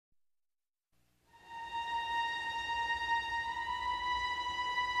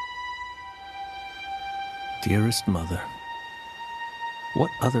Dearest mother, what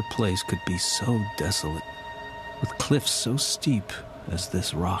other place could be so desolate, with cliffs so steep as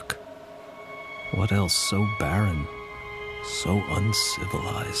this rock? What else so barren, so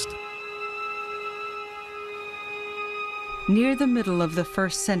uncivilized? Near the middle of the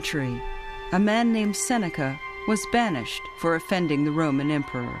 1st century, a man named Seneca was banished for offending the Roman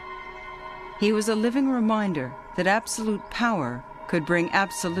emperor. He was a living reminder that absolute power could bring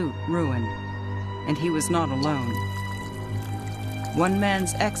absolute ruin, and he was not alone. One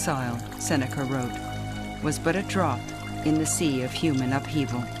man's exile, Seneca wrote, was but a drop in the sea of human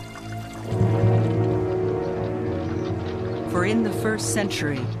upheaval. For in the 1st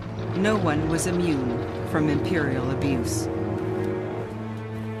century, no one was immune from imperial abuse.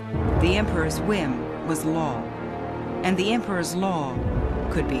 The emperor's whim was law, and the emperor's law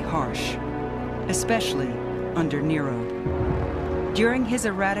could be harsh, especially under Nero. During his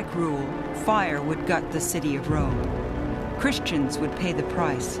erratic rule, fire would gut the city of Rome. Christians would pay the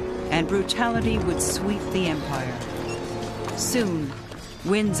price, and brutality would sweep the empire. Soon,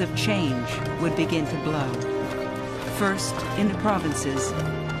 winds of change would begin to blow. First in the provinces,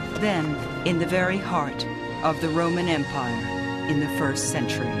 then in the very heart of the Roman Empire in the 1st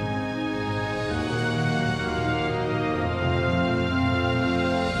century.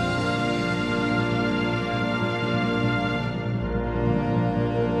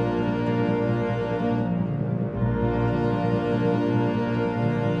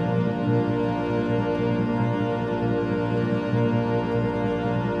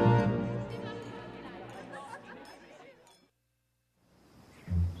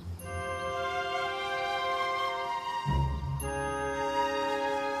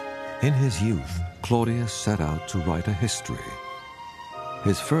 In his youth, Claudius set out to write a history.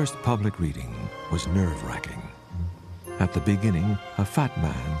 His first public reading was nerve-wracking. At the beginning, a fat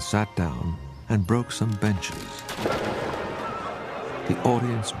man sat down and broke some benches. The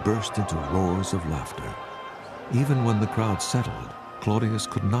audience burst into roars of laughter. Even when the crowd settled, Claudius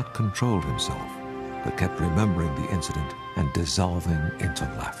could not control himself, but kept remembering the incident and dissolving into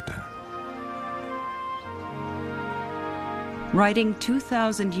laughter. Writing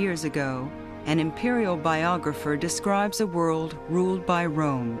 2,000 years ago, an imperial biographer describes a world ruled by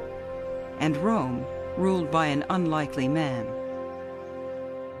Rome, and Rome ruled by an unlikely man.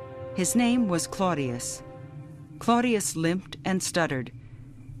 His name was Claudius. Claudius limped and stuttered,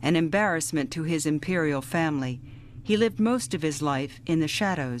 an embarrassment to his imperial family. He lived most of his life in the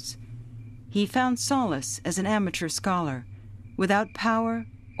shadows. He found solace as an amateur scholar, without power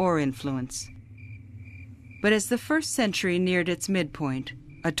or influence. But as the 1st century neared its midpoint,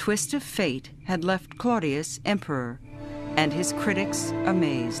 a twist of fate had left Claudius emperor, and his critics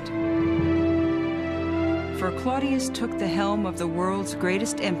amazed. For Claudius took the helm of the world's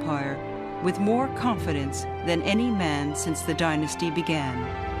greatest empire with more confidence than any man since the dynasty began.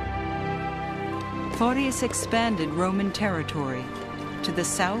 Claudius expanded Roman territory. To the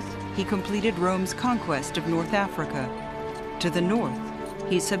south, he completed Rome's conquest of North Africa. To the north,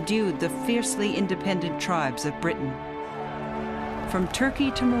 he subdued the fiercely independent tribes of Britain. From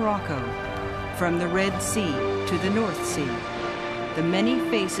Turkey to Morocco, from the Red Sea to the North Sea, the many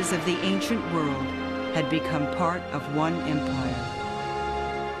faces of the ancient world had become part of one empire.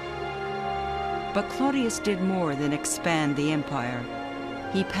 But Claudius did more than expand the empire.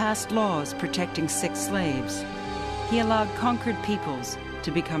 He passed laws protecting sick slaves. He allowed conquered peoples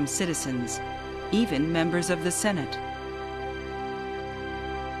to become citizens, even members of the Senate.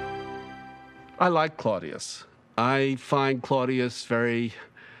 I like Claudius. I find Claudius very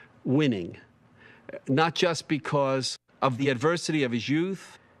winning, not just because of the adversity of his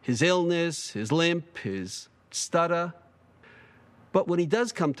youth, his illness, his limp, his stutter, but when he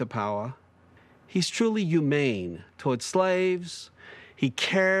does come to power, he's truly humane toward slaves. He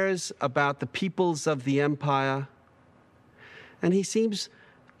cares about the peoples of the empire, and he seems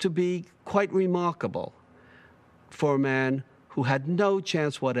to be quite remarkable for a man who had no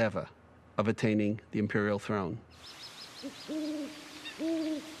chance whatever of attaining the imperial throne.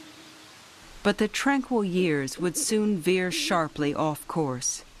 But the tranquil years would soon veer sharply off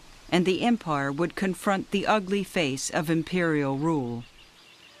course, and the empire would confront the ugly face of imperial rule.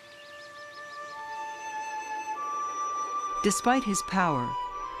 Despite his power,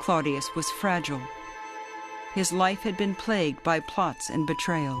 Claudius was fragile. His life had been plagued by plots and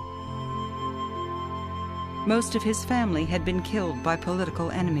betrayal. Most of his family had been killed by political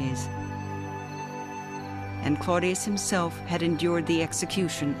enemies, and Claudius himself had endured the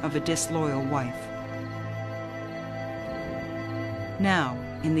execution of a disloyal wife. Now,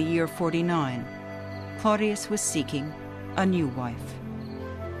 in the year 49, Claudius was seeking a new wife.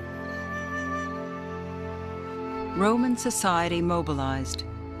 Roman society mobilized.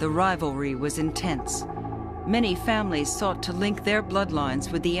 The rivalry was intense. Many families sought to link their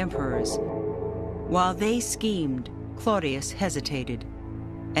bloodlines with the emperors. While they schemed, Claudius hesitated,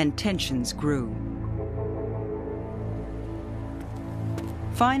 and tensions grew.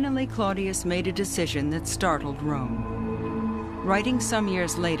 Finally, Claudius made a decision that startled Rome. Writing some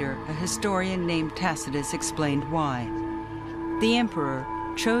years later, a historian named Tacitus explained why. The emperor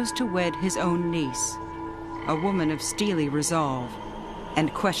chose to wed his own niece, a woman of steely resolve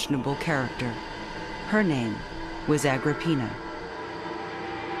and questionable character. Her name was Agrippina.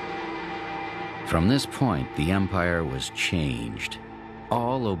 From this point, the empire was changed.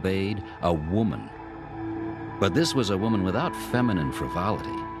 All obeyed a woman. But this was a woman without feminine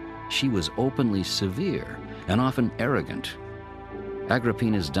frivolity. She was openly severe and often arrogant.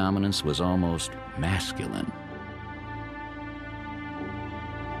 Agrippina's dominance was almost masculine.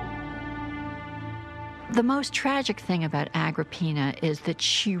 The most tragic thing about Agrippina is that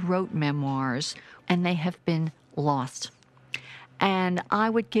she wrote memoirs, and they have been lost. And I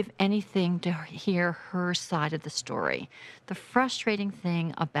would give anything to hear her side of the story. The frustrating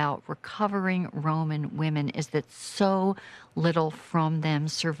thing about recovering Roman women is that so little from them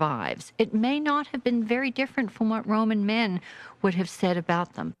survives. It may not have been very different from what Roman men would have said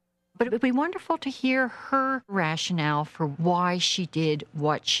about them. But it would be wonderful to hear her rationale for why she did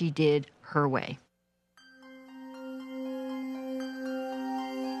what she did her way.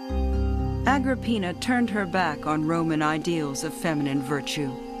 Agrippina turned her back on Roman ideals of feminine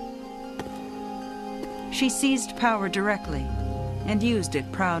virtue. She seized power directly and used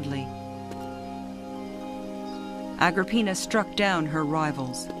it proudly. Agrippina struck down her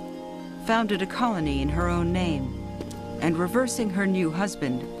rivals, founded a colony in her own name, and reversing her new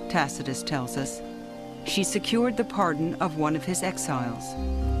husband, Tacitus tells us, she secured the pardon of one of his exiles,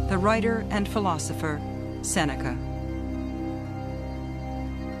 the writer and philosopher Seneca.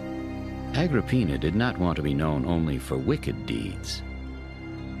 Agrippina did not want to be known only for wicked deeds,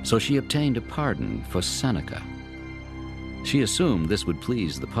 so she obtained a pardon for Seneca. She assumed this would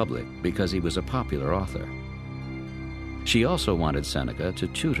please the public because he was a popular author. She also wanted Seneca to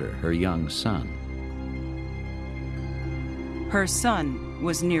tutor her young son. Her son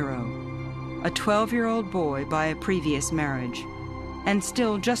was Nero, a 12-year-old boy by a previous marriage, and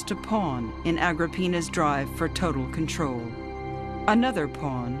still just a pawn in Agrippina's drive for total control. Another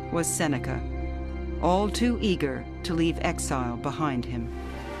pawn was Seneca, all too eager to leave exile behind him.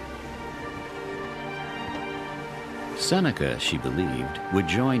 Seneca, she believed, would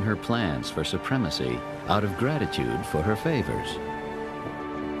join her plans for supremacy out of gratitude for her favors.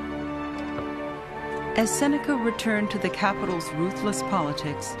 As Seneca returned to the capital's ruthless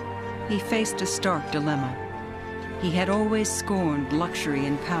politics, he faced a stark dilemma. He had always scorned luxury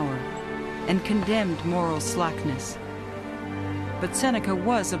and power and condemned moral slackness. But Seneca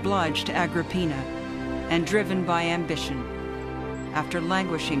was obliged to Agrippina and driven by ambition. After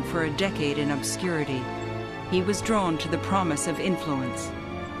languishing for a decade in obscurity, he was drawn to the promise of influence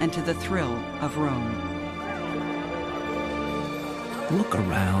and to the thrill of Rome. Look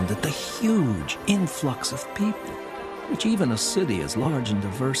around at the huge influx of people, which even a city as large and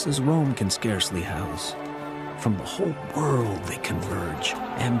diverse as Rome can scarcely house. From the whole world they converge.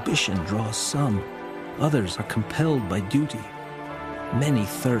 Ambition draws some. Others are compelled by duty. Many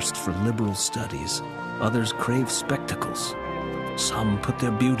thirst for liberal studies. Others crave spectacles. Some put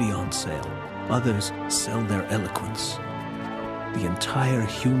their beauty on sale. Others sell their eloquence. The entire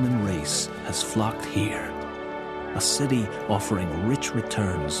human race has flocked here. A city offering rich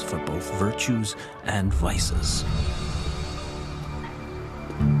returns for both virtues and vices.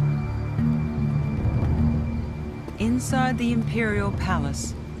 Inside the imperial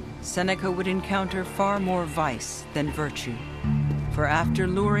palace, Seneca would encounter far more vice than virtue. For after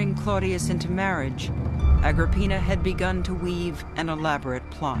luring Claudius into marriage, Agrippina had begun to weave an elaborate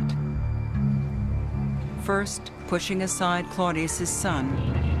plot. First, pushing aside Claudius's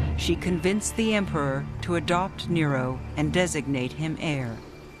son, she convinced the emperor to adopt Nero and designate him heir.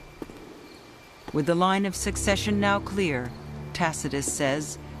 With the line of succession now clear, Tacitus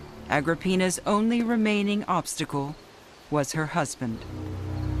says, Agrippina's only remaining obstacle was her husband.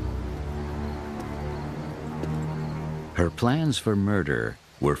 Her plans for murder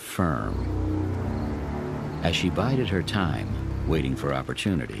were firm. As she bided her time, waiting for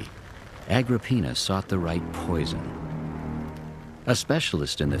opportunity, Agrippina sought the right poison. A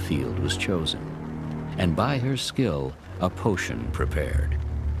specialist in the field was chosen, and by her skill, a potion prepared.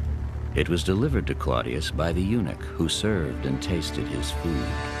 It was delivered to Claudius by the eunuch who served and tasted his food.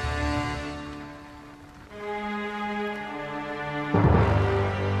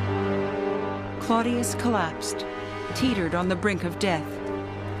 Claudius collapsed, teetered on the brink of death,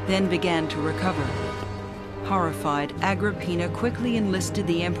 then began to recover. Horrified, Agrippina quickly enlisted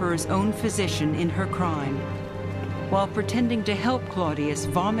the emperor's own physician in her crime. While pretending to help Claudius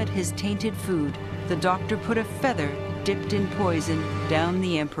vomit his tainted food, the doctor put a feather dipped in poison down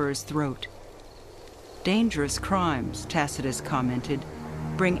the emperor's throat. Dangerous crimes, Tacitus commented,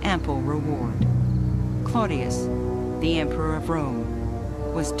 bring ample reward. Claudius, the emperor of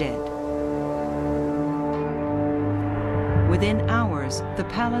Rome, was dead. Within hours, the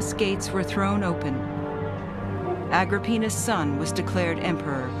palace gates were thrown open. Agrippina's son was declared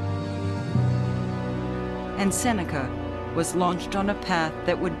emperor, and Seneca was launched on a path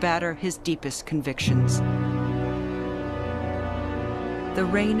that would batter his deepest convictions. The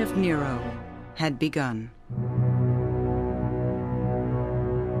reign of Nero had begun.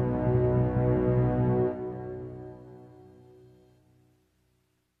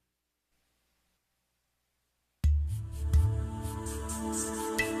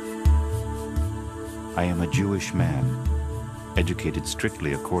 I am a Jewish man, educated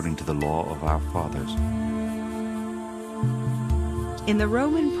strictly according to the law of our fathers. In the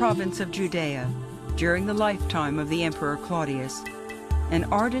Roman province of Judea, during the lifetime of the Emperor Claudius, an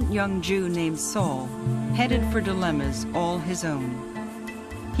ardent young Jew named Saul headed for dilemmas all his own.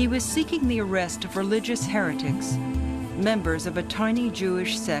 He was seeking the arrest of religious heretics, members of a tiny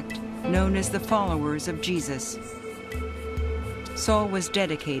Jewish sect known as the followers of Jesus. Saul was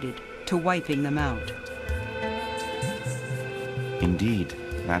dedicated to wiping them out. Indeed,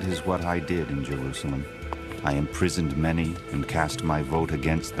 that is what I did in Jerusalem. I imprisoned many and cast my vote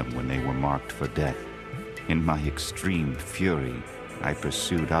against them when they were marked for death. In my extreme fury, I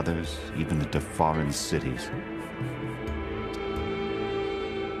pursued others, even into foreign cities.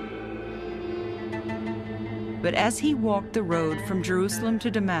 But as he walked the road from Jerusalem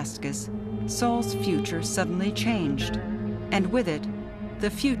to Damascus, Saul's future suddenly changed, and with it, the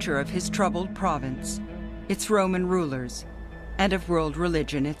future of his troubled province, its Roman rulers, and of world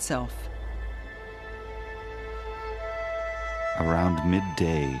religion itself. Around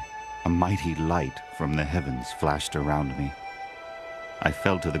midday, a mighty light from the heavens flashed around me. I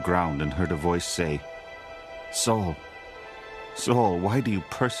fell to the ground and heard a voice say, "Saul, Saul, why do you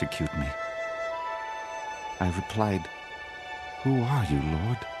persecute me?" I replied, "Who are you,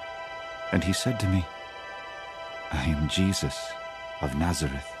 Lord?" And he said to me, "I am Jesus of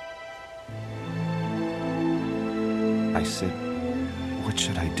Nazareth." I said, "What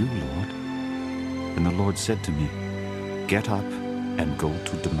should I do, Lord?" And the Lord said to me, "Get up and go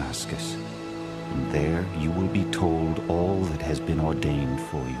to Damascus, and there you will be told all that has been ordained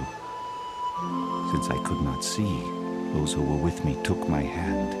for you." Since I could not see, those who were with me took my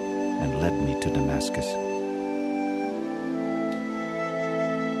hand and led me to Damascus.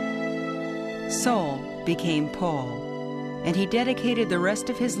 Saul became Paul, and he dedicated the rest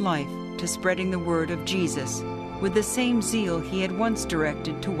of his life to spreading the word of Jesus with the same zeal he had once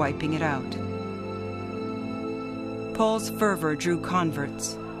directed to wiping it out. Paul's fervor drew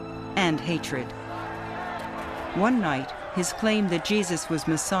converts and hatred. One night, his claim that Jesus was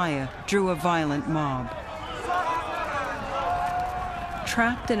Messiah drew a violent mob.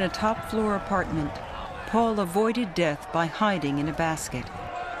 Trapped in a top-floor apartment, Paul avoided death by hiding in a basket.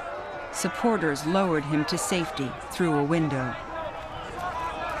 Supporters lowered him to safety through a window.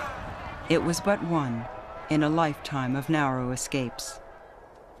 It was but one in a lifetime of narrow escapes.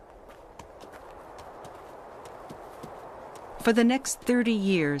 For the next 30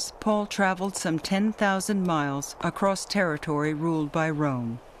 years, Paul traveled some 10,000 miles across territory ruled by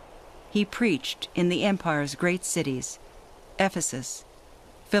Rome. He preached in the empire's great cities, Ephesus,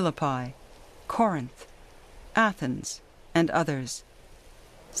 Philippi, Corinth, Athens, and others.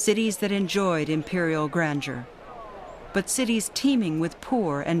 Cities that enjoyed imperial grandeur, but cities teeming with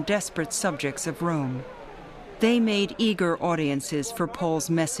poor and desperate subjects of Rome. They made eager audiences for Paul's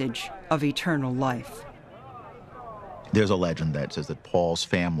message of eternal life. There's a legend that says that Paul's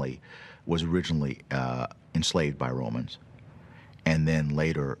family was originally enslaved by Romans and then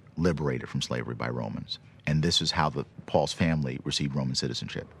later liberated from slavery by Romans. And this is how Paul's family received Roman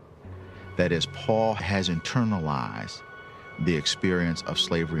citizenship. That is, Paul has internalized the experience of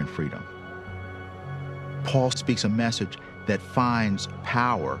slavery and freedom. Paul speaks a message that finds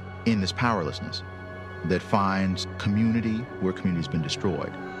power in this powerlessness, that finds community where community's been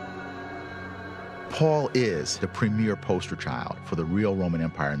destroyed. Paul is the premier poster child for the real Roman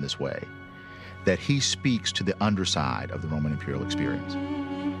Empire in this way, that he speaks to the underside of the Roman imperial experience.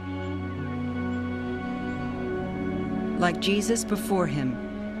 Like Jesus before him,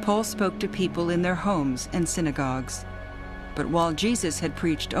 Paul spoke to people in their homes and synagogues. But while Jesus had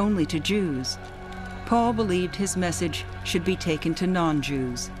preached only to Jews, Paul believed his message should be taken to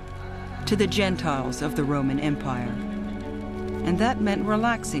non-Jews, to the Gentiles of the Roman Empire. And that meant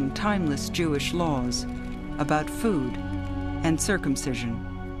relaxing timeless Jewish laws about food and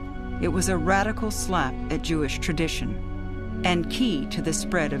circumcision. It was a radical slap at Jewish tradition and key to the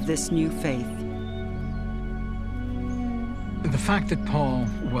spread of this new faith. The fact that Paul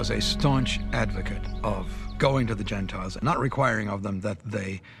was a staunch advocate of going to the Gentiles and not requiring of them that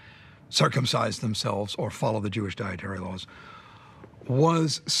they circumcise themselves or follow the Jewish dietary laws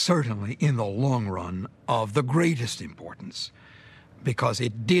was certainly, in the long run, of the greatest importance, because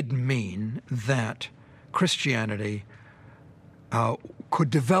it did mean that Christianity could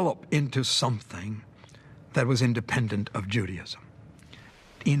develop into something that was independent of Judaism.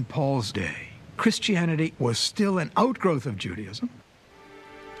 In Paul's day, Christianity was still an outgrowth of Judaism.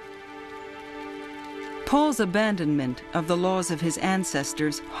 Paul's abandonment of the laws of his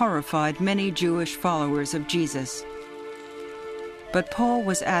ancestors horrified many Jewish followers of Jesus. But Paul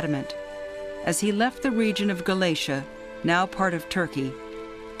was adamant. As he left the region of Galatia, now part of Turkey,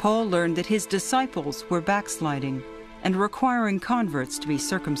 Paul learned that his disciples were backsliding and requiring converts to be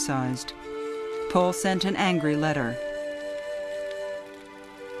circumcised. Paul sent an angry letter.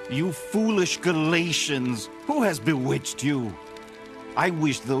 You foolish Galatians, who has bewitched you? I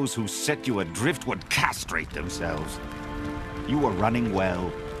wish those who set you adrift would castrate themselves. You are running well.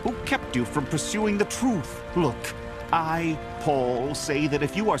 Who kept you from pursuing the truth? Look, I, Paul, say that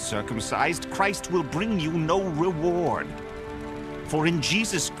if you are circumcised, Christ will bring you no reward. For in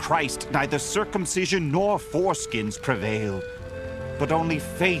Jesus Christ neither circumcision nor foreskins prevail, but only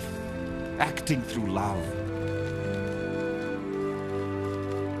faith acting through love.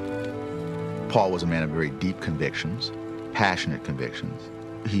 Paul was a man of very deep convictions, passionate convictions.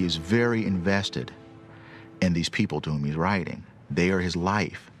 He is very invested in these people to whom he's writing. They are his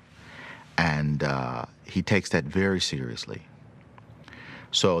life, and he takes that very seriously.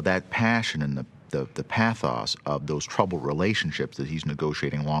 So that passion and the pathos of those troubled relationships that he's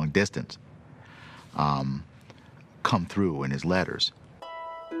negotiating long distance come through in his letters.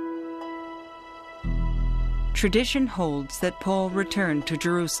 Tradition holds that Paul returned to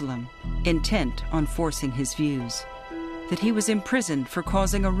Jerusalem, intent on forcing his views, that he was imprisoned for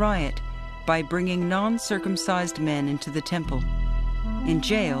causing a riot by bringing non-circumcised men into the temple. In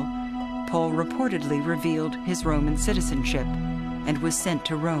jail, Paul reportedly revealed his Roman citizenship and was sent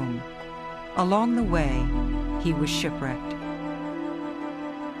to Rome. Along the way, he was shipwrecked.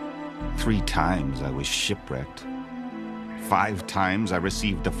 3 times I was shipwrecked. 5 times I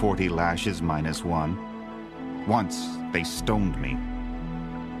received the 40 lashes minus 1. Once they stoned me.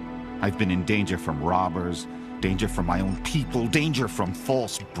 I've been in danger from robbers, danger from my own people, danger from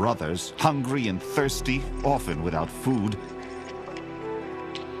false brothers, hungry and thirsty, often without food.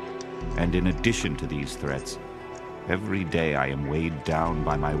 And in addition to these threats, every day I am weighed down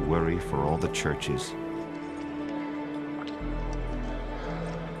by my worry for all the churches.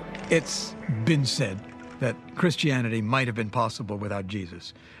 It's been said that Christianity might have been possible without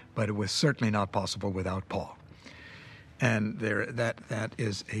Jesus, but it was certainly not possible without Paul. And that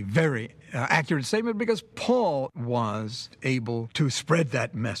is a very accurate statement, because Paul was able to spread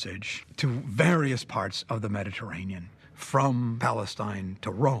that message to various parts of the Mediterranean, from Palestine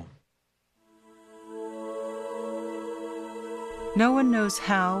to Rome. No one knows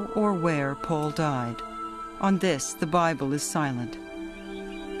how or where Paul died. On this, the Bible is silent.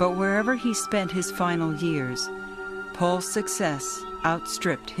 But wherever he spent his final years, Paul's success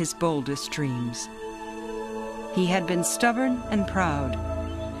outstripped his boldest dreams. He had been stubborn and proud,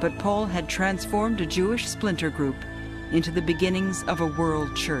 but Paul had transformed a Jewish splinter group into the beginnings of a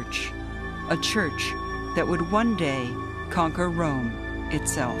world church, a church that would one day conquer Rome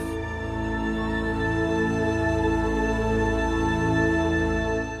itself.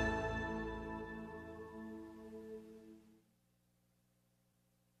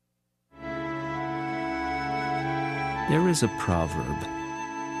 There is a proverb: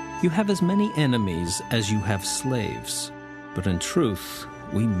 you have as many enemies as you have slaves, but in truth,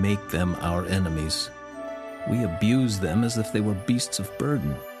 we make them our enemies. We abuse them as if they were beasts of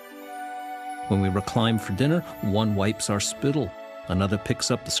burden. When we recline for dinner, one wipes our spittle, another picks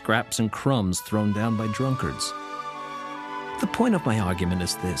up the scraps and crumbs thrown down by drunkards. The point of my argument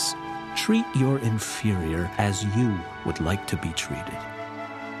is this: treat your inferior as you would like to be treated.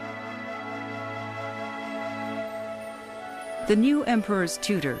 The new emperor's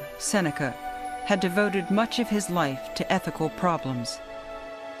tutor, Seneca, had devoted much of his life to ethical problems.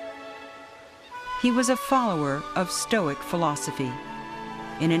 He was a follower of Stoic philosophy.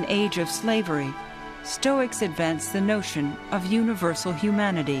 In an age of slavery, Stoics advanced the notion of universal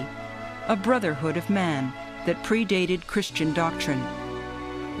humanity a brotherhood of man that predated Christian doctrine.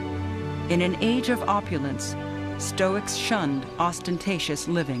 In an age of opulence, Stoics shunned ostentatious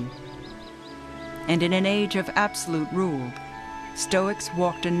living. And in an age of absolute rule, Stoics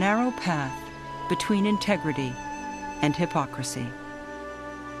walked a narrow path between integrity and hypocrisy.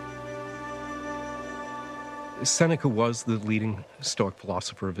 Seneca was the leading Stoic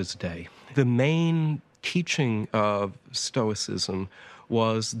philosopher of his day. The main teaching of Stoicism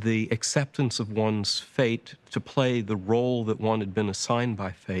was the acceptance of one's fate to play the role that one had been assigned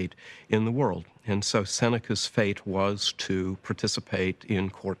by fate in the world. And so Seneca's fate was to participate in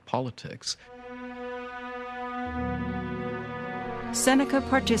court politics. Seneca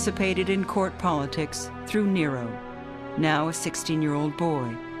participated in court politics through Nero, now a 16-year-old boy,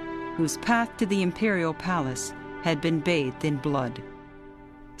 whose path to the imperial palace had been bathed in blood.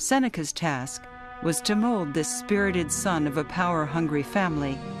 Seneca's task was to mold this spirited son of a power-hungry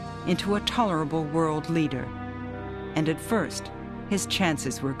family into a tolerable world leader. And at first, his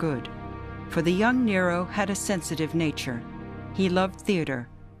chances were good, for the young Nero had a sensitive nature. He loved theater,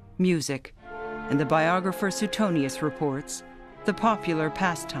 music, and the biographer Suetonius reports the popular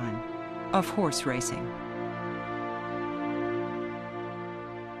pastime of horse racing.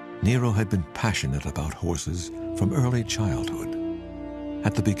 Nero had been passionate about horses from early childhood.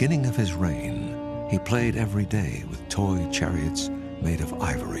 At the beginning of his reign, he played every day with toy chariots made of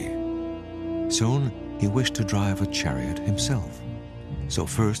ivory. Soon, he wished to drive a chariot himself. So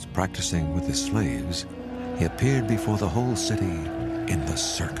first, practicing with his slaves, he appeared before the whole city in the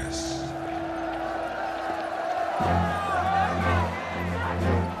circus.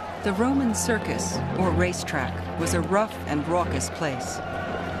 The Roman circus, or racetrack, was a rough and raucous place.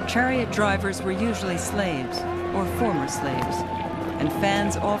 Chariot drivers were usually slaves or former slaves, and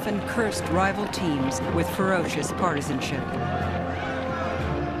fans often cursed rival teams with ferocious partisanship.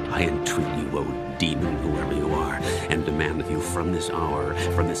 I entreat you, O demon, whoever you are, and demand of you from this hour,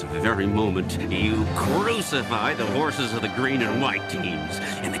 from this very moment, you crucify the horses of the green and white teams,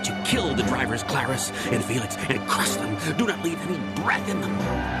 and that you kill the drivers Clarus and Felix and crush them. Do not leave any breath in them.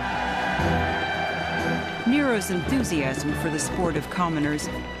 Nero's enthusiasm for the sport of commoners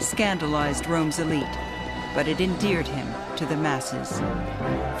scandalized Rome's elite, but it endeared him to the masses.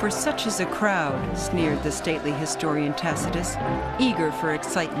 For such is a crowd, sneered the stately historian Tacitus, eager for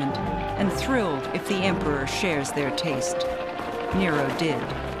excitement and thrilled if the emperor shares their taste. Nero did,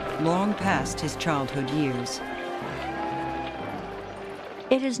 long past his childhood years.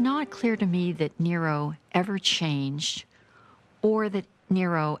 It is not clear to me that Nero ever changed or that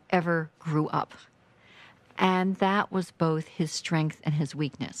Nero ever grew up. And that was both his strength and his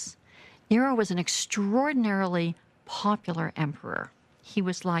weakness. Nero was an extraordinarily popular emperor. He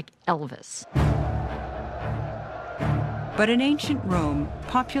was like Elvis. But in ancient Rome,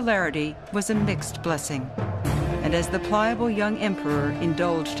 popularity was a mixed blessing. And as the pliable young emperor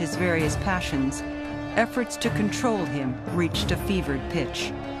indulged his various passions, efforts to control him reached a fevered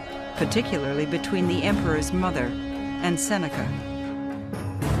pitch, particularly between the emperor's mother and Seneca.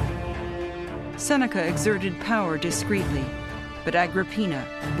 Seneca exerted power discreetly, but Agrippina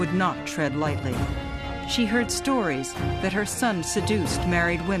would not tread lightly. She heard stories that her son seduced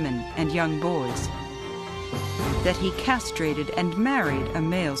married women and young boys, that he castrated and married a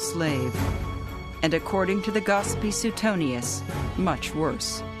male slave, and according to the gossipy Suetonius, much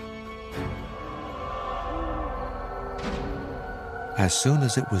worse. As soon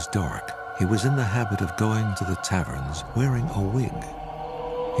as it was dark, he was in the habit of going to the taverns wearing a wig.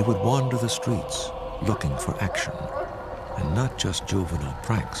 He would wander the streets looking for action, and not just juvenile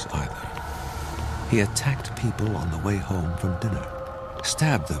pranks either. He attacked people on the way home from dinner,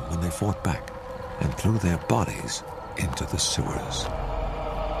 stabbed them when they fought back, and threw their bodies into the sewers.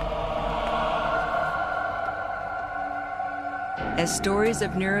 As stories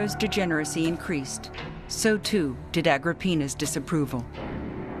of Nero's degeneracy increased, so too did Agrippina's disapproval.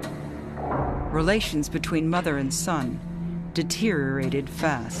 Relations between mother and son deteriorated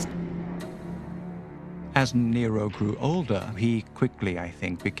fast. As Nero grew older, he quickly, I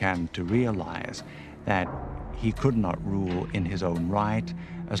think, began to realize that he could not rule in his own right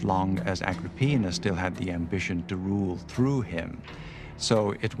as long as Agrippina still had the ambition to rule through him.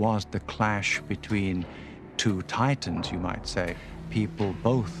 So it was the clash between two titans, you might say, people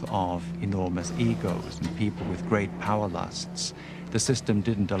both of enormous egos and people with great power lusts. The system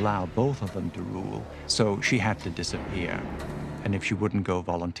didn't allow both of them to rule, so she had to disappear. And if she wouldn't go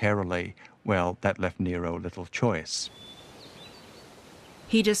voluntarily, well, that left Nero little choice.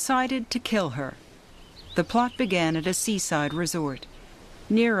 He decided to kill her. The plot began at a seaside resort.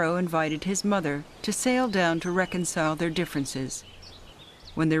 Nero invited his mother to sail down to reconcile their differences.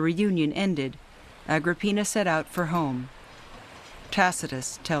 when the reunion ended, Agrippina set out for home.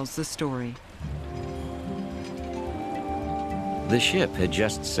 Tacitus tells the story. The ship had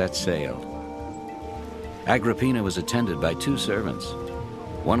just set sail. Agrippina was attended by 2 servants.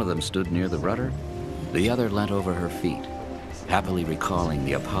 One of them stood near the rudder, the other leant over her feet, happily recalling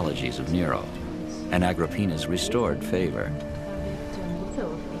the apologies of Nero and Agrippina's restored favor.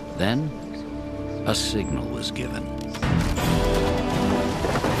 Then, a signal was given.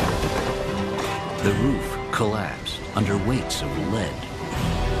 The roof collapsed under weights of lead.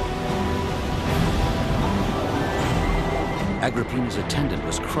 Agrippina's attendant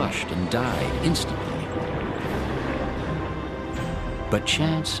was crushed and died instantly. But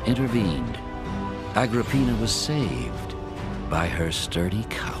chance intervened. Agrippina was saved by her sturdy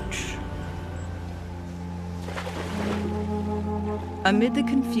couch. Amid the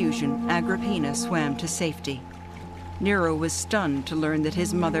confusion, Agrippina swam to safety. Nero was stunned to learn that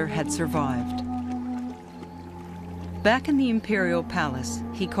his mother had survived. Back in the imperial palace,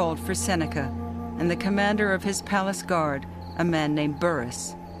 he called for Seneca and the commander of his palace guard, a man named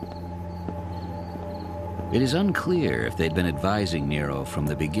Burrus. It is unclear if they'd been advising Nero from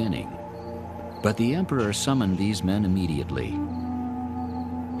the beginning, but the emperor summoned these men immediately.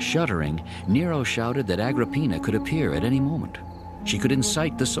 Shuddering, Nero shouted that Agrippina could appear at any moment. She could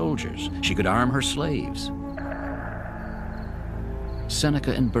incite the soldiers. She could arm her slaves.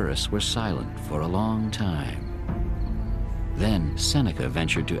 Seneca and Burrus were silent for a long time. Then Seneca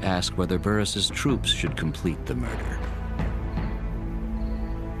ventured to ask whether Burrus's troops should complete the murder.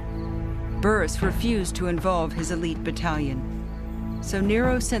 Burrus refused to involve his elite battalion, so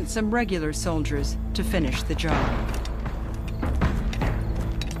Nero sent some regular soldiers to finish the job.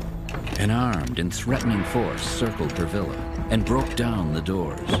 An armed and threatening force circled her villa and broke down the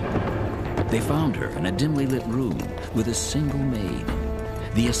doors. They found her in a dimly lit room with a single maid.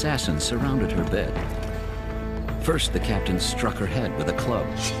 The assassins surrounded her bed. First, the captain struck her head with a club.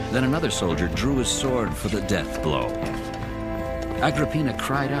 Then another soldier drew his sword for the death blow. Agrippina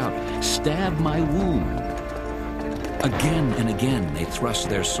cried out, "Stab my wound!" Again and again they thrust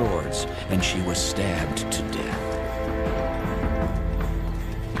their swords, and she was stabbed to death.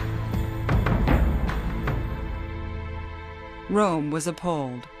 Rome was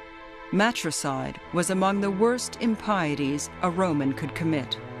appalled. Matricide was among the worst impieties a Roman could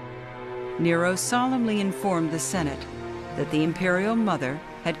commit. Nero solemnly informed the Senate that the imperial mother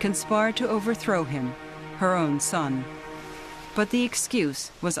had conspired to overthrow him, her own son. But the excuse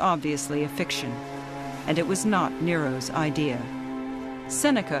was obviously a fiction, and it was not Nero's idea.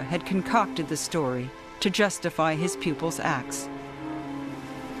 Seneca had concocted the story to justify his pupil's acts.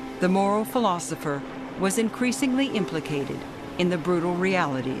 The moral philosopher was increasingly implicated in the brutal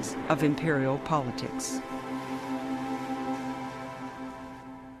realities of imperial politics.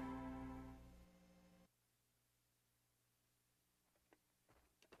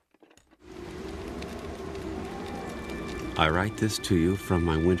 I write this to you from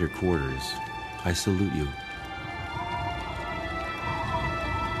my winter quarters. I salute you.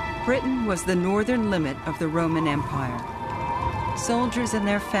 Britain was the northern limit of the Roman Empire. Soldiers and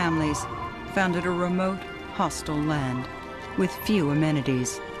their families found it a remote, hostile land with few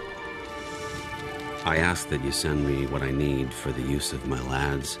amenities. I ask that you send me what I need for the use of my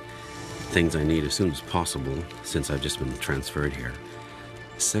lads. Things I need as soon as possible, since I've just been transferred here.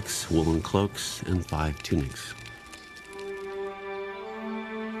 6 woolen cloaks and 5 tunics.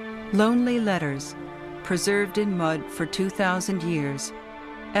 Lonely letters, preserved in mud for 2,000 years,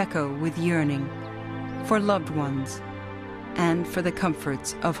 echo with yearning for loved ones and for the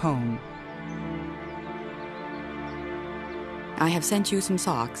comforts of home. I have sent you some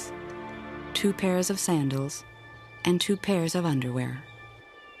socks, 2 pairs of sandals, and 2 pairs of underwear.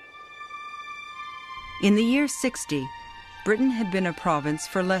 In the year 60, Britain had been a province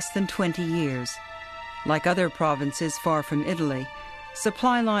for less than 20 years. Like other provinces far from Italy,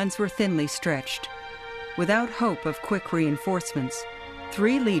 supply lines were thinly stretched. Without hope of quick reinforcements,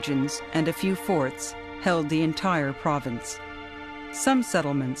 3 legions and a few forts held the entire province. Some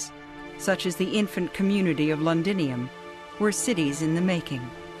settlements, such as the infant community of Londinium, were cities in the making.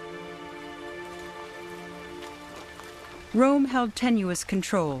 Rome held tenuous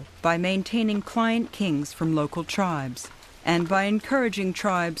control by maintaining client kings from local tribes and by encouraging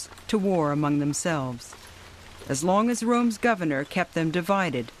tribes to war among themselves. As long as Rome's governor kept them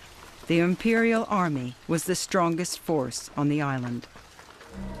divided, the imperial army was the strongest force on the island.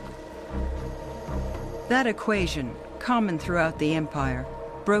 That equation, common throughout the empire,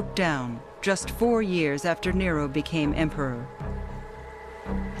 broke down just 4 years after Nero became emperor.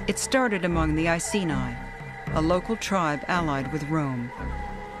 It started among the Iceni, a local tribe allied with Rome.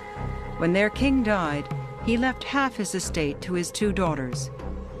 When their king died, he left half his estate to his 2 daughters.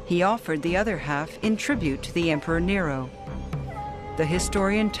 He offered the other half in tribute to the Emperor Nero. The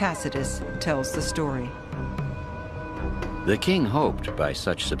historian Tacitus tells the story. The king hoped by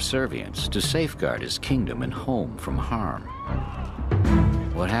such subservience to safeguard his kingdom and home from harm.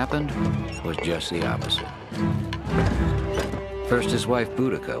 What happened was just the opposite. First, his wife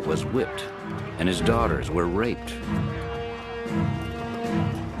Boudica was whipped, and his daughters were raped.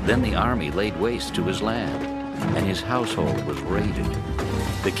 Then the army laid waste to his land, and his household was raided.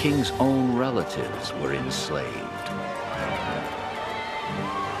 The king's own relatives were enslaved.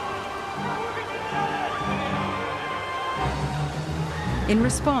 In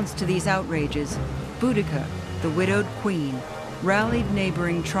response to these outrages, Boudica, the widowed queen, rallied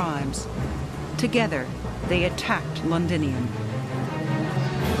neighboring tribes. Together, they attacked Londinium.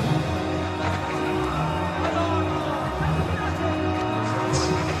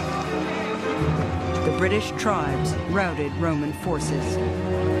 The British tribes routed Roman forces.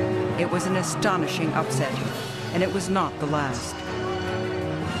 It was an astonishing upset, and it was not the last.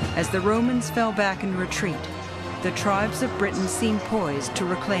 As the Romans fell back in retreat, the tribes of Britain seemed poised to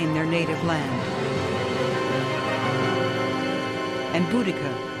reclaim their native land. And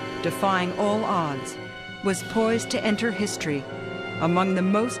Boudica, defying all odds, was poised to enter history among the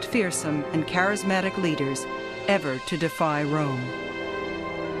most fearsome and charismatic leaders ever to defy Rome.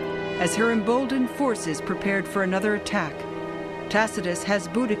 As her emboldened forces prepared for another attack, Tacitus has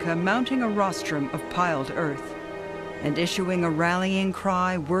Boudica mounting a rostrum of piled earth and issuing a rallying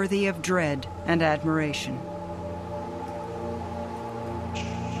cry worthy of dread and admiration.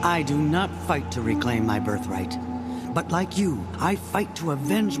 I do not fight to reclaim my birthright, but like you, I fight to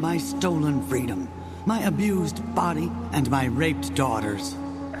avenge my stolen freedom, my abused body, and my raped daughters.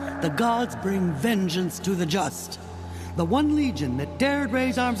 The gods bring vengeance to the just. The one legion that dared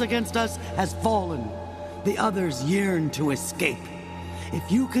raise arms against us has fallen. The others yearn to escape.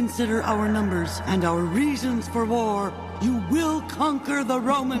 If you consider our numbers and our reasons for war, you will conquer the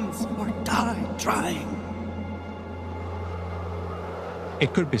Romans or die trying.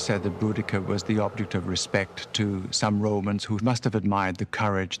 It could be said that Boudica was the object of respect to some Romans who must have admired the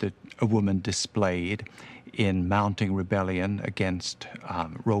courage that a woman displayed in mounting rebellion against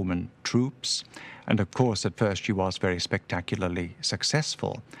Roman troops. And of course, at first she was very spectacularly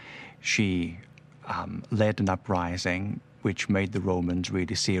successful. She led an uprising which made the Romans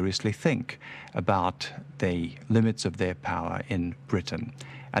really seriously think about the limits of their power in Britain.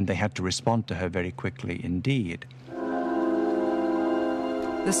 And they had to respond to her very quickly indeed.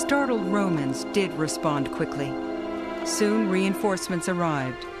 The startled Romans did respond quickly. Soon reinforcements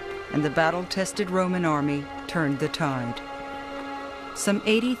arrived, and the battle-tested Roman army turned the tide. Some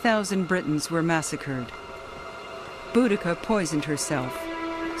 80,000 Britons were massacred. Boudica poisoned herself.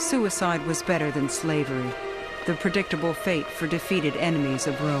 Suicide was better than slavery, the predictable fate for defeated enemies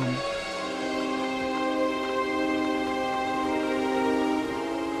of Rome.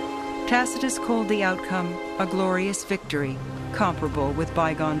 Tacitus called the outcome a glorious victory, comparable with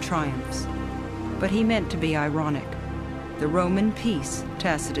bygone triumphs. But he meant to be ironic. The Roman peace,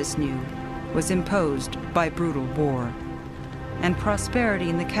 Tacitus knew, was imposed by brutal war, and prosperity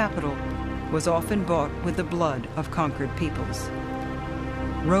in the capital was often bought with the blood of conquered peoples.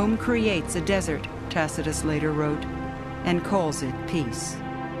 Rome creates a desert, Tacitus later wrote, and calls it peace.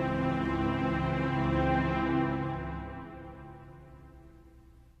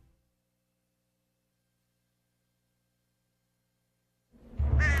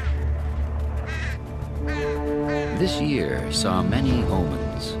 This year saw many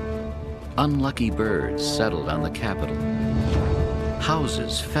omens. Unlucky birds settled on the capital.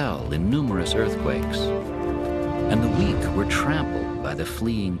 Houses fell in numerous earthquakes, and the weak were trampled by the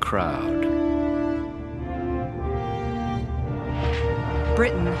fleeing crowd.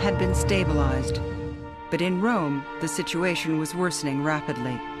 Britain had been stabilized, but in Rome the situation was worsening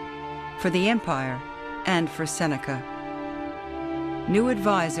rapidly, for the empire and for Seneca. New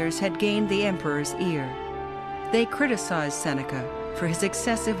advisors had gained the emperor's ear. They criticized Seneca for his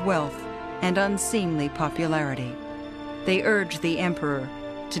excessive wealth and unseemly popularity. They urged the emperor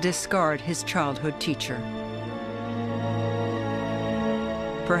to discard his childhood teacher.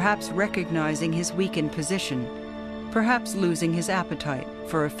 Perhaps recognizing his weakened position, perhaps losing his appetite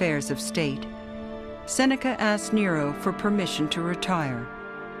for affairs of state, Seneca asked Nero for permission to retire.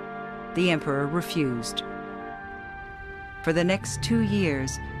 The emperor refused. For the next 2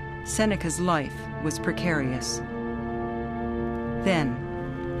 years, Seneca's life was precarious. Then,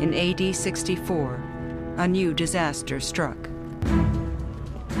 in AD 64, a new disaster struck.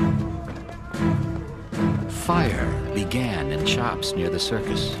 Fire began in shops near the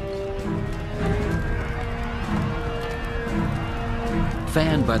circus.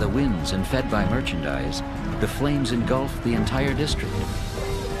 Fanned by the winds and fed by merchandise, the flames engulfed the entire district.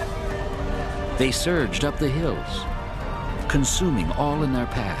 They surged up the hills, consuming all in their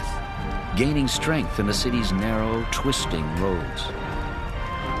path, gaining strength in the city's narrow, twisting roads.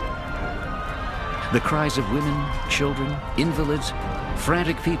 The cries of women, children, invalids,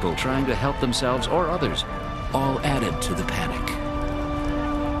 frantic people trying to help themselves or others, all added to the panic.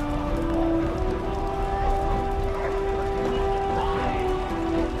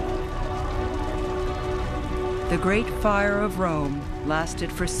 The Great Fire of Rome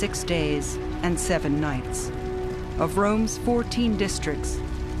lasted for 6 days and 7 nights. Of Rome's 14 districts,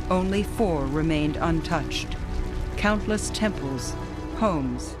 only 4 remained untouched. Countless temples,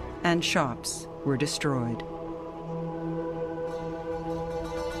 homes, and shops were destroyed.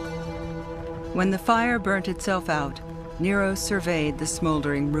 When the fire burnt itself out, Nero surveyed the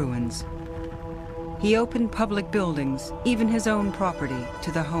smoldering ruins. He opened public buildings, even his own property,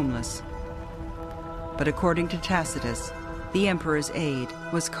 to the homeless. But according to Tacitus, the emperor's aid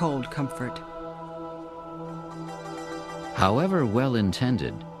was cold comfort. However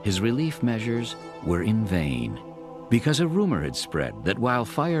well-intended, his relief measures were in vain, because a rumor had spread that while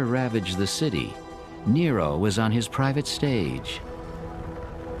fire ravaged the city, Nero was on his private stage,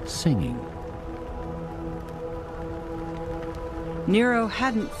 singing. Nero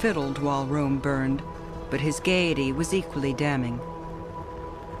hadn't fiddled while Rome burned, but his gaiety was equally damning.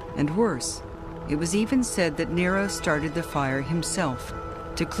 And worse, it was even said that Nero started the fire himself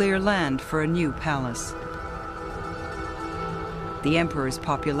to clear land for a new palace. The emperor's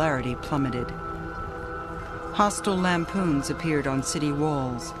popularity plummeted. Hostile lampoons appeared on city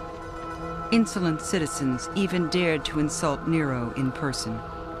walls. Insolent citizens even dared to insult Nero in person.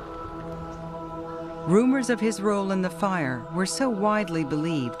 Rumors of his role in the fire were so widely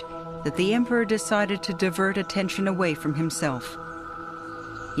believed that the emperor decided to divert attention away from himself.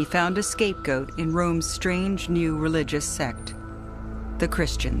 He found a scapegoat in Rome's strange new religious sect, the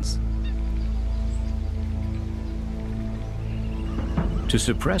Christians. To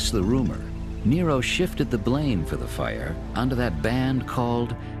suppress the rumor, Nero shifted the blame for the fire onto that band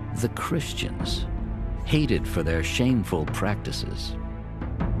called the Christians, hated for their shameful practices.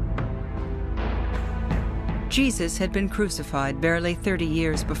 Jesus had been crucified barely 30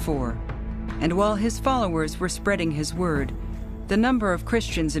 years before, and while his followers were spreading his word, the number of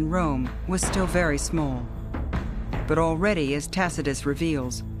Christians in Rome was still very small. But already, as Tacitus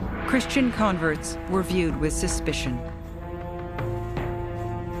reveals, Christian converts were viewed with suspicion.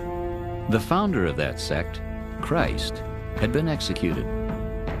 The founder of that sect, Christ, had been executed.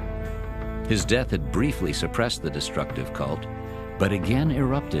 His death had briefly suppressed the destructive cult, but again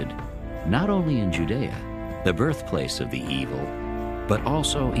erupted, not only in Judea, the birthplace of the evil, but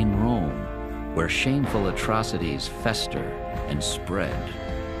also in Rome, where shameful atrocities fester and spread.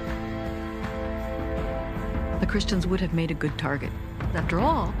 The Christians would have made a good target. After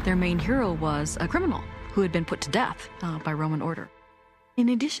all, their main hero was a criminal who had been put to death by Roman order. In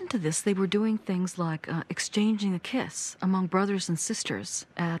addition to this, they were doing things like exchanging a kiss among brothers and sisters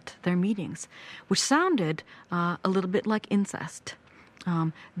at their meetings, which sounded a little bit like incest.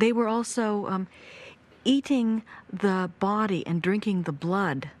 They were also eating the body and drinking the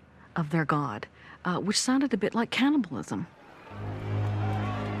blood of their god, which sounded a bit like cannibalism.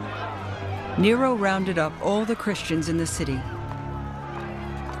 Nero rounded up all the Christians in the city.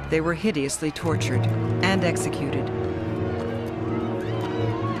 They were hideously tortured and executed.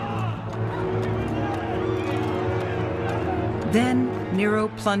 Then Nero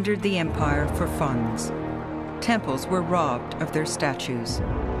plundered the empire for funds. Temples were robbed of their statues.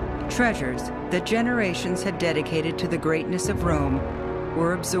 Treasures that generations had dedicated to the greatness of Rome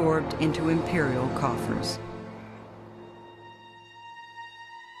were absorbed into imperial coffers.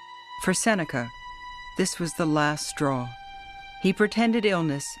 For Seneca, this was the last straw. He pretended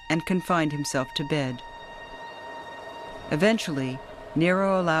illness and confined himself to bed. Eventually,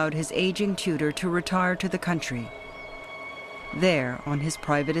 Nero allowed his aging tutor to retire to the country. There, on his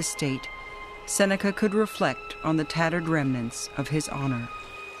private estate, Seneca could reflect on the tattered remnants of his honor.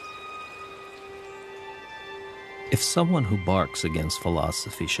 If someone who barks against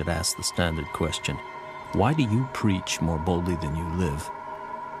philosophy should ask the standard question, "Why do you preach more boldly than you live?"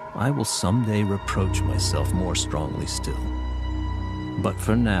 I will someday reproach myself more strongly still. But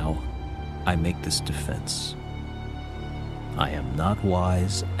for now, I make this defense. I am not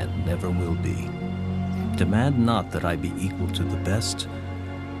wise and never will be. Demand not that I be equal to the best,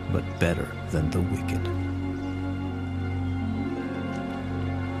 but better than the wicked.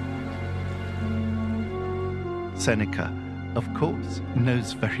 Seneca, of course,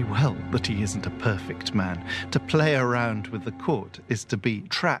 knows very well that he isn't a perfect man. To play around with the court is to be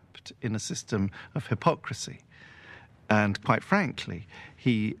trapped in a system of hypocrisy. And quite frankly,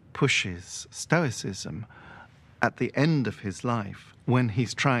 he pushes Stoicism at the end of his life when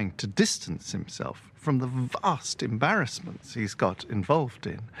he's trying to distance himself from the vast embarrassments he's got involved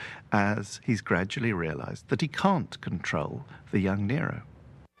in as he's gradually realized that he can't control the young Nero.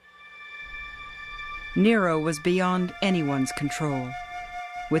 Nero was beyond anyone's control.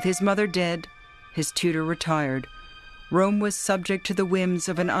 With his mother dead, his tutor retired, Rome was subject to the whims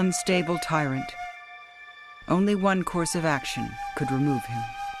of an unstable tyrant. Only one course of action could remove him.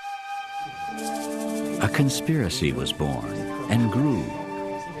 A conspiracy was born and grew,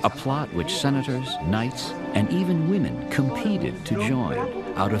 a plot which senators, knights, and even women competed to join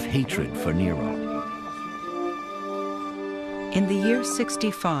out of hatred for Nero. In the year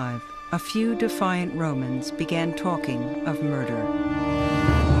 65, a few defiant Romans began talking of murder.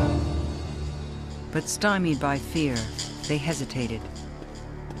 But stymied by fear, they hesitated.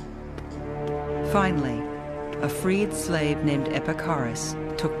 Finally, a freed slave named Epicharis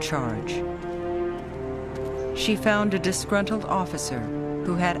took charge. She found a disgruntled officer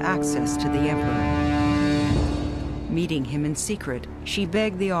who had access to the emperor. Meeting him in secret, she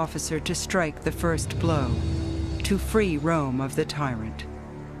begged the officer to strike the first blow, to free Rome of the tyrant.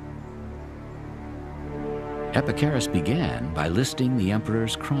 Epicharis began by listing the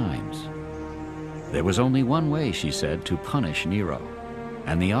emperor's crimes. There was only one way, she said, to punish Nero,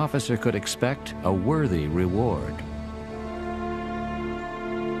 and the officer could expect a worthy reward.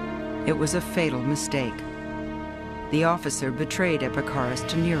 It was a fatal mistake. The officer betrayed Epicharis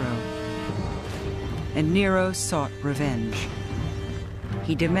to Nero, and Nero sought revenge.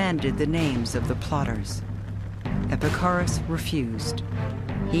 He demanded the names of the plotters. Epicharis refused.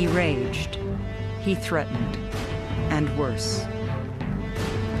 He raged. He threatened, and worse.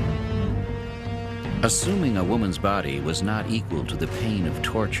 Assuming a woman's body was not equal to the pain of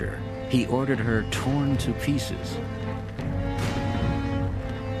torture, he ordered her torn to pieces.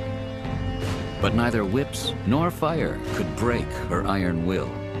 But neither whips nor fire could break her iron will.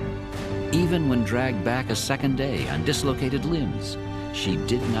 Even when dragged back a second day on dislocated limbs, she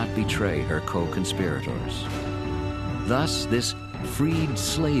did not betray her co-conspirators. Thus, this freed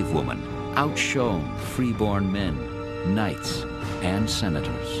slave woman outshone freeborn men, knights, and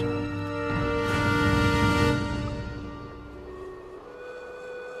senators.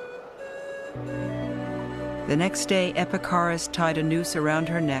 The next day, Epicharis tied a noose around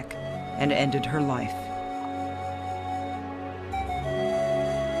her neck and ended her life.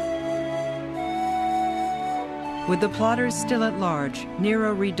 With the plotters still at large,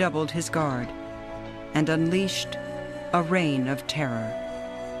 Nero redoubled his guard and unleashed a reign of terror.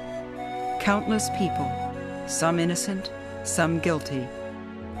 Countless people, some innocent, some guilty,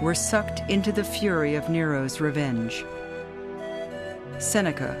 were sucked into the fury of Nero's revenge.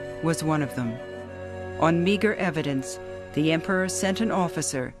 Seneca was one of them. On meager evidence, the emperor sent an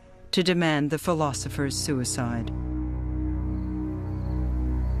officer to demand the philosopher's suicide.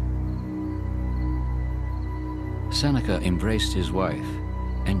 Seneca embraced his wife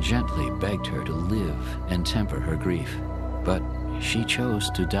and gently begged her to live and temper her grief, but she chose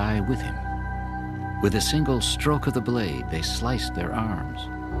to die with him. With a single stroke of the blade, they sliced their arms.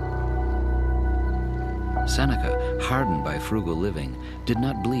 Seneca, hardened by frugal living, did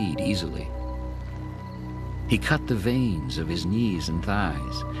not bleed easily. He cut the veins of his knees and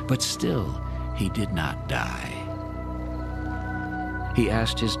thighs, but still he did not die. He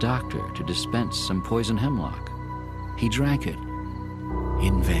asked his doctor to dispense some poison hemlock. He drank it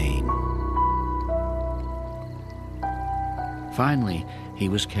in vain. Finally, he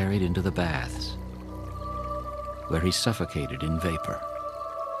was carried into the baths, where he suffocated in vapor.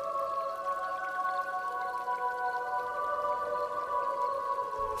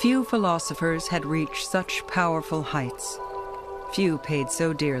 Few philosophers had reached such powerful heights. Few paid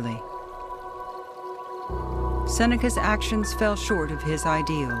so dearly. Seneca's actions fell short of his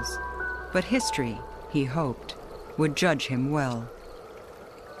ideals, but history, he hoped, would judge him well.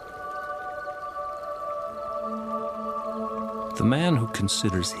 The man who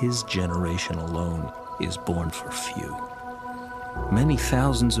considers his generation alone is born for few. Many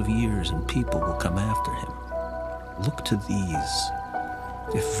thousands of years and people will come after him. Look to these.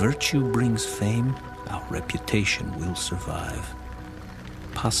 If virtue brings fame, our reputation will survive.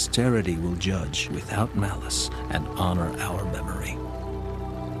 Posterity will judge without malice and honor our memory.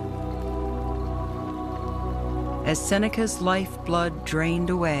 As Seneca's lifeblood drained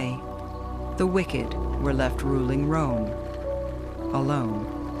away, the wicked were left ruling Rome,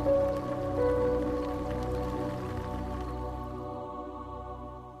 alone.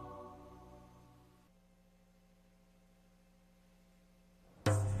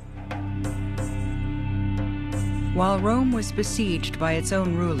 While Rome was besieged by its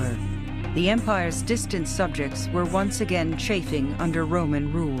own ruler, the empire's distant subjects were once again chafing under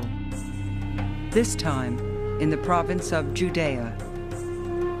Roman rule. This time in the province of Judea.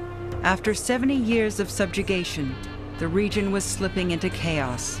 After 70 years of subjugation, the region was slipping into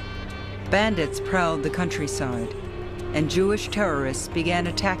chaos. Bandits prowled the countryside, and Jewish terrorists began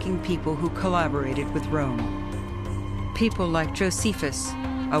attacking people who collaborated with Rome. People like Josephus,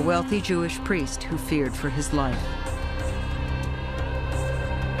 a wealthy Jewish priest who feared for his life.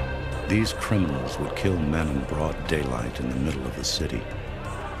 These criminals would kill men in broad daylight in the middle of the city.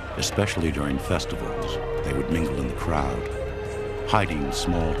 Especially during festivals, they would mingle in the crowd, hiding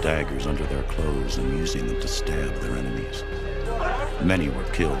small daggers under their clothes and using them to stab their enemies. Many were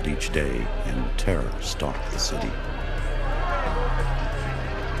killed each day, and terror stalked the city.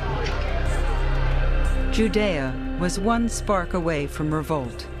 Judea was one spark away from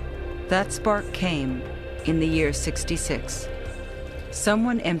revolt. That spark came in the year 66.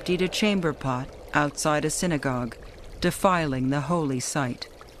 Someone emptied a chamber pot outside a synagogue, defiling the holy site.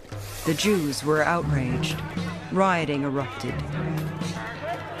 The Jews were outraged. Rioting erupted.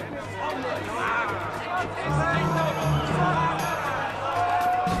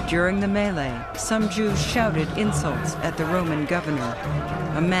 During the melee, some Jews shouted insults at the Roman governor,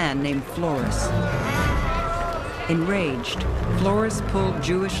 a man named Florus. Enraged, Florus pulled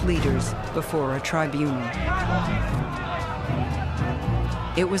Jewish leaders before a tribunal.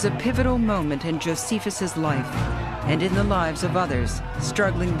 It was a pivotal moment in Josephus's life and in the lives of others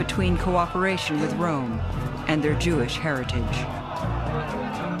struggling between cooperation with Rome and their Jewish heritage.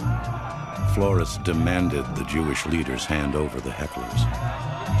 Florus demanded the Jewish leaders hand over the hecklers.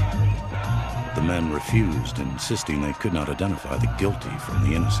 The men refused, insisting they could not identify the guilty from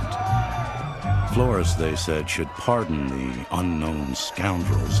the innocent. Florus, they said, should pardon the unknown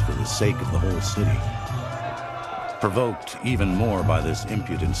scoundrels for the sake of the whole city. Provoked even more by this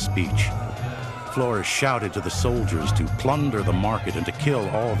impudent speech, Florus shouted to the soldiers to plunder the market and to kill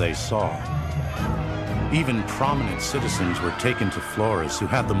all they saw. Even prominent citizens were taken to Florus, who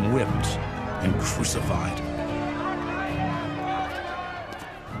had them whipped and crucified.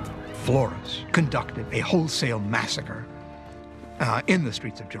 Florus conducted a wholesale massacre in the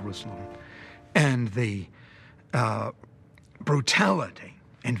streets of Jerusalem. And the brutality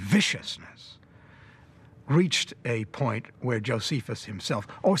and viciousness reached a point where Josephus himself,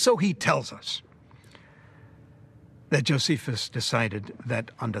 or so he tells us, that Josephus decided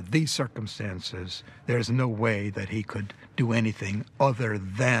that under these circumstances, there's no way that he could do anything other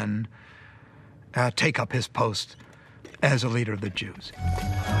than take up his post as a leader of the Jews.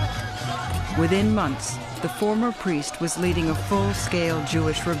 Within months, the former priest was leading a full-scale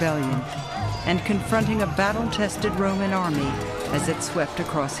Jewish rebellion and confronting a battle-tested Roman army as it swept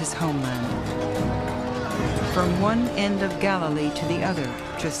across his homeland. From one end of Galilee to the other,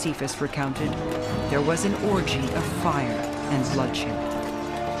 Josephus recounted, there was an orgy of fire and bloodshed.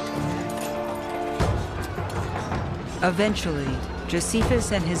 Eventually,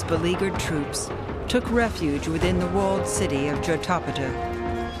 Josephus and his beleaguered troops took refuge within the walled city of Jotapata.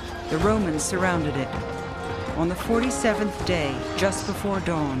 The Romans surrounded it. On the 47th day, just before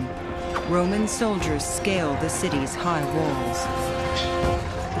dawn, Roman soldiers scaled the city's high walls.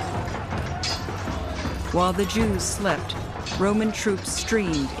 While the Jews slept, Roman troops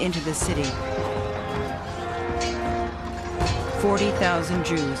streamed into the city. 40,000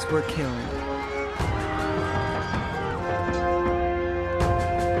 Jews were killed.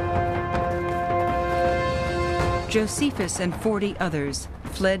 Josephus and 40 others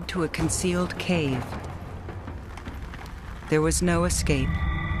fled to a concealed cave. There was no escape,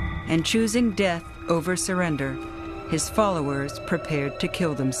 and choosing death over surrender, his followers prepared to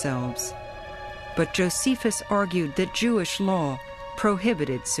kill themselves. But Josephus argued that Jewish law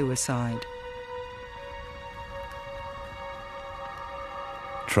prohibited suicide.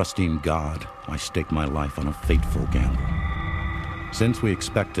 Trusting God, I staked my life on a fateful gamble. Since we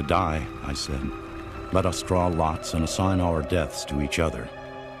expect to die, I said, let us draw lots and assign our deaths to each other.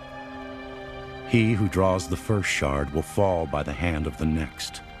 He who draws the first shard will fall by the hand of the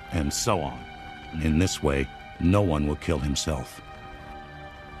next, and so on. In this way, no one will kill himself.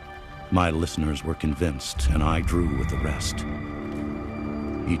 My listeners were convinced, and I drew with the rest.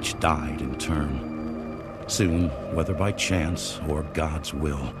 Each died in turn. Soon, whether by chance or God's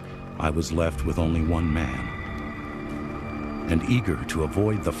will, I was left with only one man. And eager to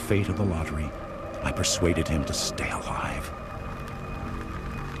avoid the fate of the lottery, I persuaded him to stay alive.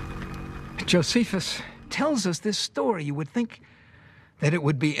 Josephus tells us this story. You would think that it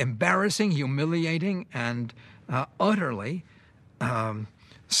would be embarrassing, humiliating, and utterly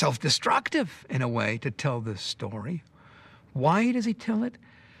self-destructive, in a way, to tell this story. Why does he tell it?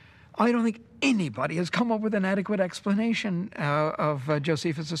 I don't think anybody has come up with an adequate explanation of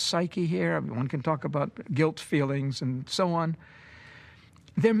Josephus' psyche here. I mean, one can talk about guilt feelings and so on.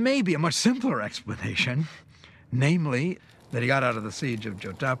 There may be a much simpler explanation, namely that he got out of the siege of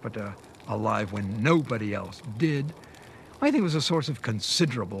Jotapata alive when nobody else did. I think it was a source of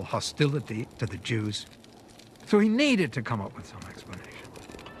considerable hostility to the Jews. So he needed to come up with some explanation.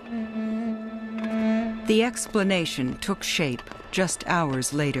 The explanation took shape just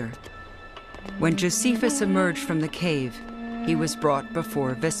hours later. When Josephus emerged from the cave, he was brought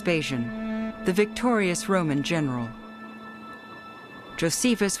before Vespasian, the victorious Roman general.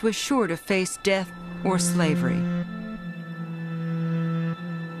 Josephus was sure to face death or slavery.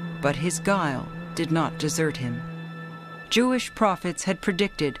 But his guile did not desert him. Jewish prophets had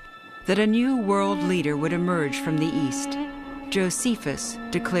predicted that a new world leader would emerge from the east. Josephus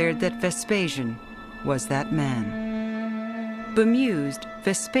declared that Vespasian was that man. Bemused,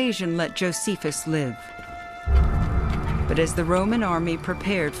 Vespasian let Josephus live. But as the Roman army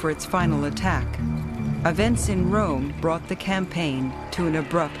prepared for its final attack, events in Rome brought the campaign to an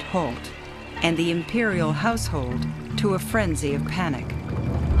abrupt halt, and the imperial household to a frenzy of panic.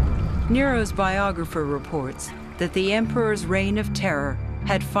 Nero's biographer reports that the emperor's reign of terror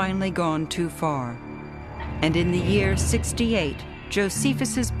had finally gone too far, and in the year 68,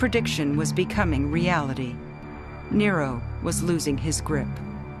 Josephus's prediction was becoming reality. Nero was losing his grip.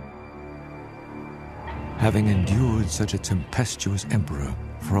 Having endured such a tempestuous emperor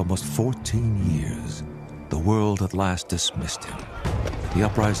for almost 14 years, the world at last dismissed him. The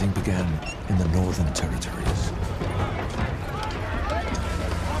uprising began in the northern territories.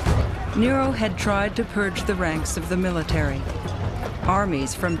 Nero had tried to purge the ranks of the military.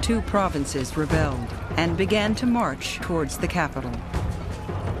 Armies from 2 provinces rebelled and began to march towards the capital.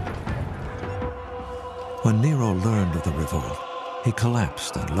 When Nero learned of the revolt, he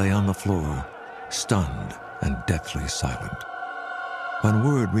collapsed and lay on the floor, stunned and deathly silent. When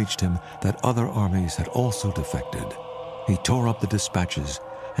word reached him that other armies had also defected, he tore up the dispatches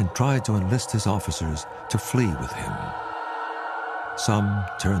and tried to enlist his officers to flee with him. Some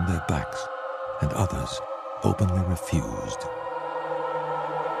turned their backs, and others openly refused.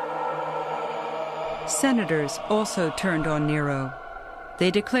 Senators also turned on Nero. They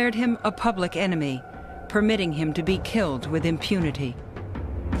declared him a public enemy, permitting him to be killed with impunity.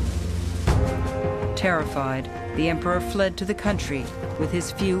 Terrified, the emperor fled to the country with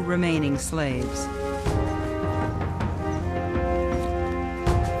his few remaining slaves.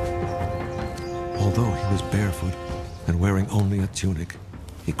 Although he was barefoot and wearing only a tunic,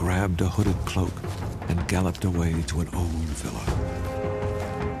 he grabbed a hooded cloak and galloped away to an old villa.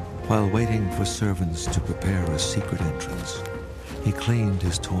 While waiting for servants to prepare a secret entrance, he cleaned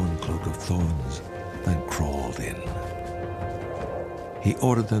his torn cloak of thorns, then crawled in. He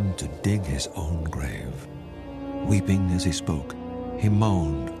ordered them to dig his own grave. Weeping as he spoke, he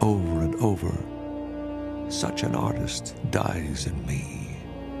moaned over and over, "Such an artist dies in me."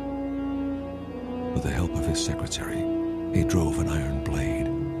 With the help of his secretary, he drove an iron blade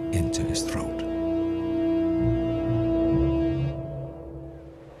into his throat.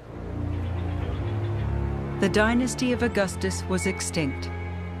 The dynasty of Augustus was extinct.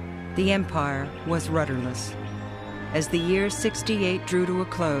 The empire was rudderless. As the year 68 drew to a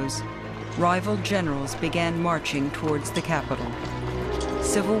close, rival generals began marching towards the capital.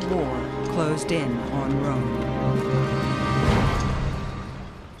 Civil war closed in on Rome.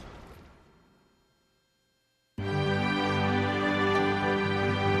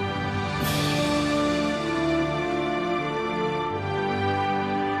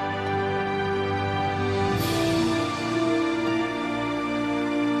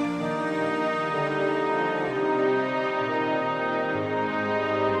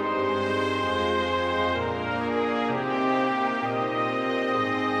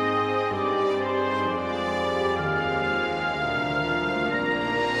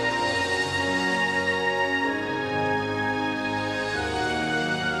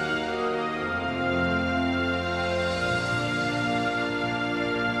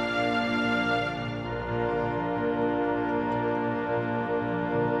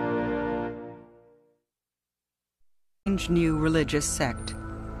 New religious sect,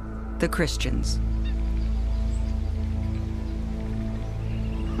 the Christians.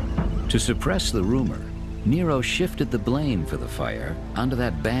 To suppress the rumor, Nero shifted the blame for the fire onto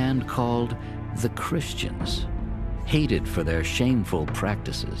that band called the Christians, hated for their shameful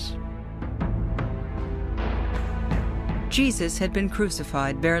practices. Jesus had been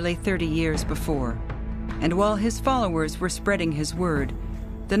crucified barely 30 years before, and while his followers were spreading his word,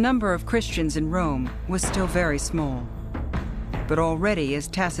 The number of Christians in Rome was still very small. But already, as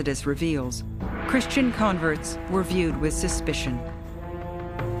Tacitus reveals, Christian converts were viewed with suspicion.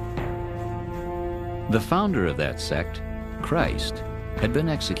 The founder of that sect, Christ, had been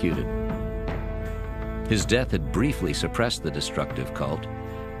executed. His death had briefly suppressed the destructive cult,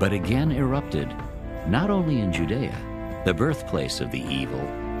 but again erupted, not only in Judea, the birthplace of the evil,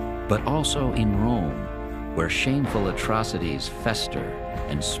 but also in Rome, where shameful atrocities fester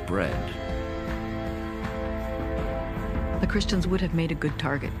and spread. The Christians would have made a good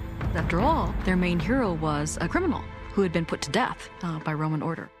target. After all, their main hero was a criminal who had been put to death by Roman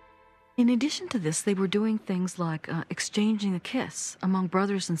order. In addition to this, they were doing things like exchanging a kiss among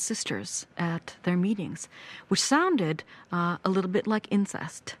brothers and sisters at their meetings, which sounded a little bit like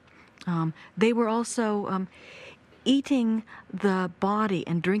incest. They were also eating the body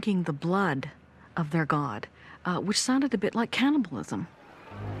and drinking the blood of their god, which sounded a bit like cannibalism.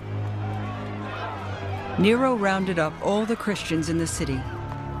 Nero rounded up all the Christians in the city.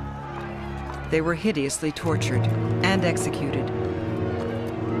 They were hideously tortured and executed.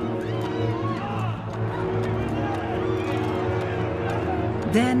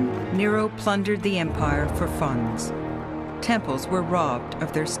 Then Nero plundered the empire for funds. Temples were robbed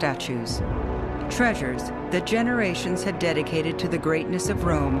of their statues. Treasures that generations had dedicated to the greatness of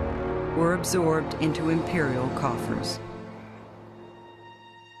Rome were absorbed into imperial coffers.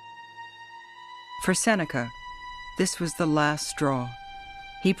 For Seneca, this was the last straw.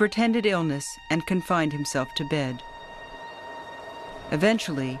 He pretended illness and confined himself to bed.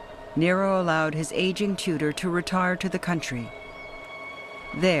 Eventually, Nero allowed his aging tutor to retire to the country.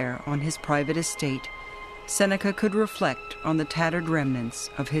 There, on his private estate, Seneca could reflect on the tattered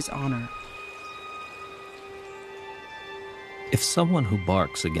remnants of his honor. If someone who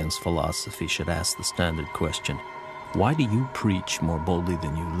barks against philosophy should ask the standard question, "Why do you preach more boldly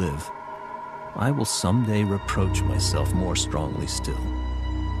than you live?" I will someday reproach myself more strongly still.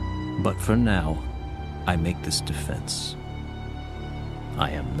 But for now, I make this defense.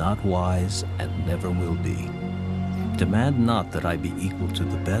 I am not wise and never will be. Demand not that I be equal to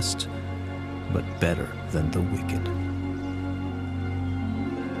the best, but better than the wicked.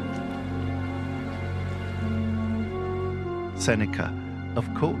 Seneca,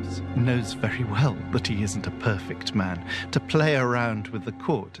 of course, knows very well that he isn't a perfect man. To play around with the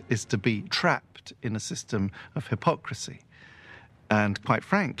court is to be trapped in a system of hypocrisy. And quite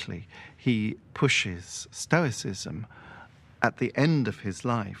frankly, he pushes Stoicism at the end of his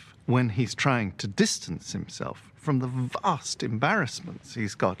life when he's trying to distance himself from the vast embarrassments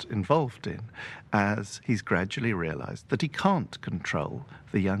he's got involved in as he's gradually realized that he can't control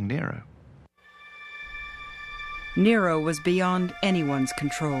the young Nero. Nero was beyond anyone's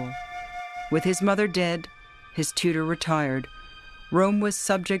control. With his mother dead, his tutor retired, Rome was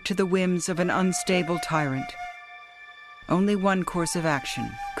subject to the whims of an unstable tyrant. Only one course of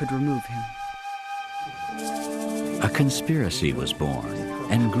action could remove him. A conspiracy was born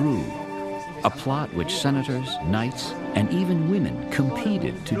and grew, a plot which senators, knights, and even women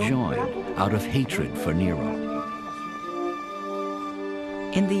competed to join out of hatred for Nero.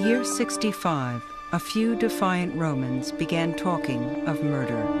 In the year 65, a few defiant Romans began talking of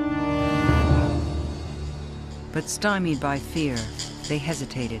murder. But stymied by fear, they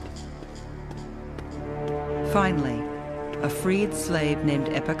hesitated. Finally, a freed slave named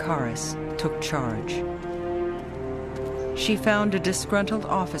Epicharis took charge. She found a disgruntled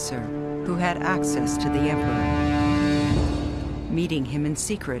officer who had access to the emperor. Meeting him in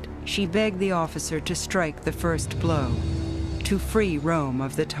secret, she begged the officer to strike the first blow, to free Rome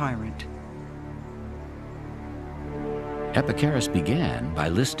of the tyrant. Epicharis began by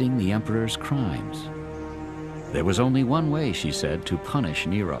listing the emperor's crimes. There was only one way, she said, to punish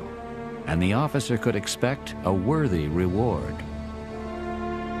Nero, and the officer could expect a worthy reward.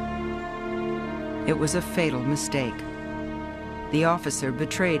 It was a fatal mistake. The officer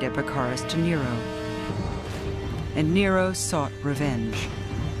betrayed Epicharis to Nero, and Nero sought revenge.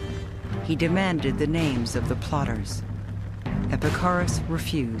 He demanded the names of the plotters. Epicharis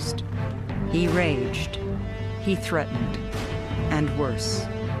refused. He raged. He threatened, and worse.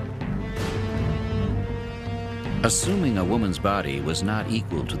 Assuming a woman's body was not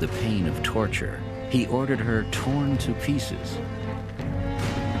equal to the pain of torture, he ordered her torn to pieces.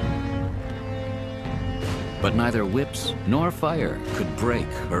 But neither whips nor fire could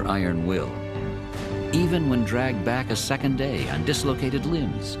break her iron will. Even when dragged back a second day on dislocated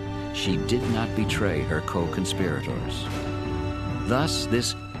limbs, she did not betray her co-conspirators. Thus,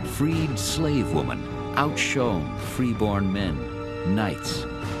 this freed slave woman outshone freeborn men, knights,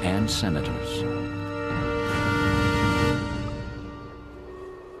 and senators.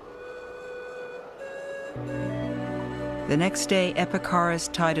 The next day, Epicharis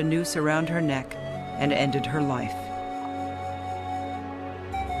tied a noose around her neck and ended her life.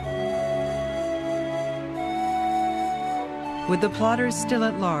 With the plotters still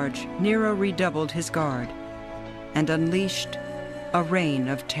at large, Nero redoubled his guard and unleashed a reign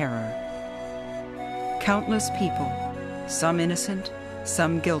of terror. Countless people, some innocent,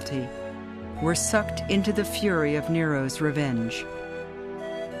 some guilty, were sucked into the fury of Nero's revenge.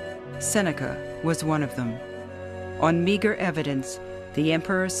 Seneca was one of them. On meager evidence, the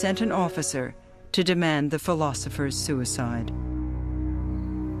emperor sent an officer to demand the philosopher's suicide.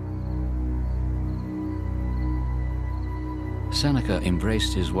 Seneca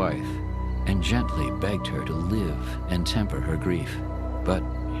embraced his wife and gently begged her to live and temper her grief, but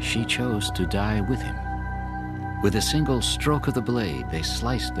she chose to die with him. With a single stroke of the blade, they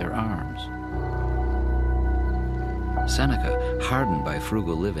sliced their arms. Seneca, hardened by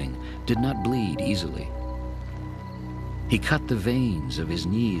frugal living, did not bleed easily. He cut the veins of his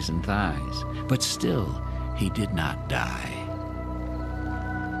knees and thighs, but still he did not die.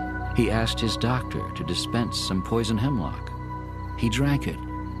 He asked his doctor to dispense some poison hemlock. He drank it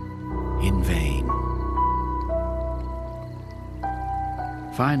in vain.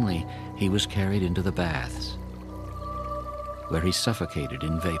 Finally, he was carried into the baths, where he suffocated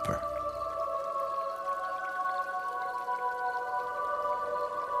in vapor.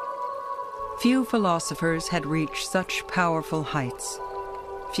 Few philosophers had reached such powerful heights.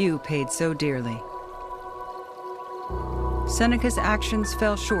 Few paid so dearly. Seneca's actions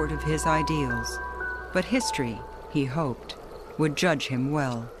fell short of his ideals, but history, he hoped, would judge him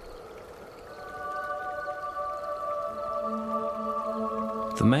well.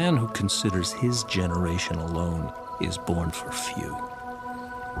 The man who considers his generation alone is born for few.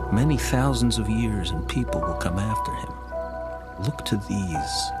 Many thousands of years and people will come after him. Look to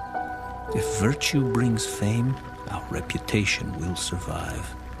these. If virtue brings fame, our reputation will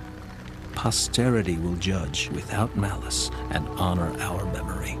survive. Posterity will judge without malice and honor our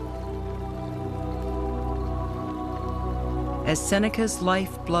memory. As Seneca's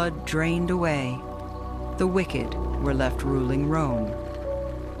lifeblood drained away, the wicked were left ruling Rome,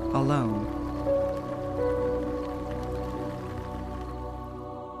 alone.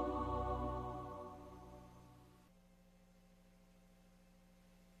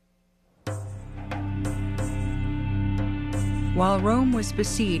 While Rome was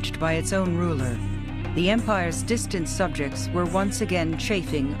besieged by its own ruler, the empire's distant subjects were once again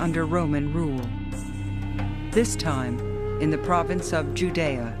chafing under Roman rule. This time, in the province of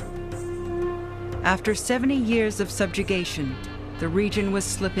Judea. After 70 years of subjugation, the region was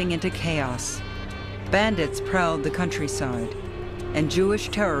slipping into chaos. Bandits prowled the countryside, and Jewish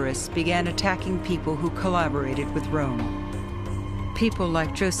terrorists began attacking people who collaborated with Rome. People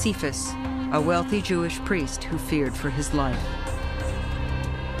like Josephus, a wealthy Jewish priest who feared for his life.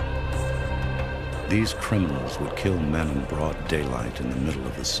 These criminals would kill men in broad daylight in the middle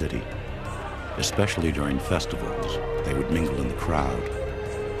of the city. Especially during festivals, they would mingle in the crowd,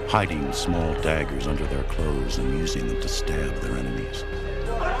 hiding small daggers under their clothes and using them to stab their enemies.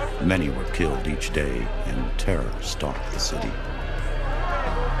 Many were killed each day, and terror stalked the city.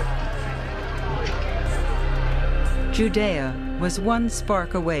 Judea was one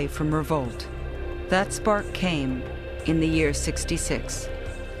spark away from revolt. That spark came in the year 66.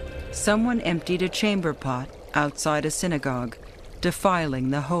 Someone emptied a chamber pot outside a synagogue, defiling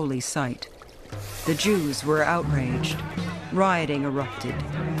the holy site. The Jews were outraged. Rioting erupted.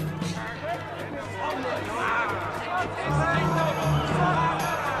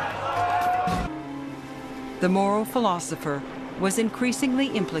 The moral philosopher was increasingly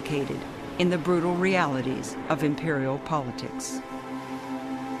implicated in the brutal realities of imperial politics.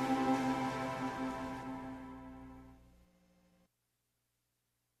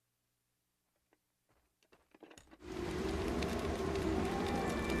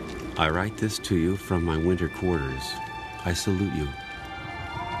 I write this to you from my winter quarters. I salute you.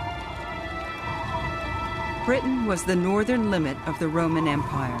 Britain was the northern limit of the Roman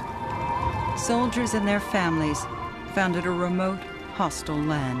Empire. Soldiers and their families found it a remote, hostile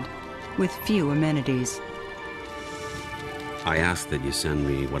land with few amenities. I ask that you send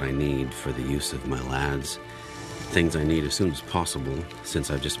me what I need for the use of my lads. Things I need as soon as possible,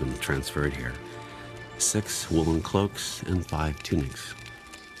 since I've just been transferred here. 6 woolen cloaks and 5 tunics.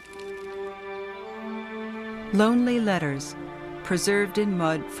 Lonely letters, preserved in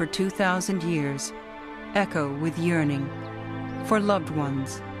mud for 2,000 years, echo with yearning for loved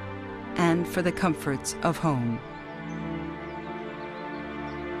ones and for the comforts of home.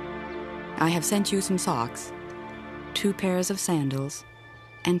 I have sent you some socks, 2 pairs of sandals,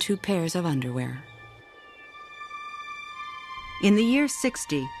 and 2 pairs of underwear. In the year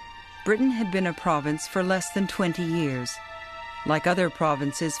 60, Britain had been a province for less than 20 years. Like other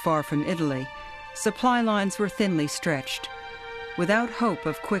provinces far from Italy, supply lines were thinly stretched. Without hope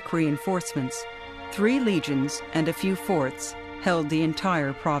of quick reinforcements, 3 legions and a few forts held the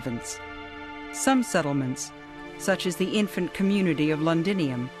entire province. Some settlements, such as the infant community of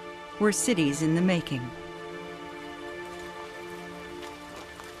Londinium, were cities in the making.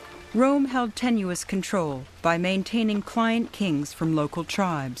 Rome held tenuous control by maintaining client kings from local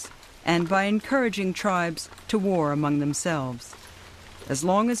tribes and by encouraging tribes to war among themselves. As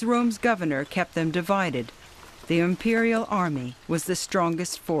long as Rome's governor kept them divided, the imperial army was the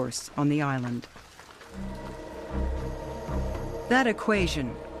strongest force on the island. That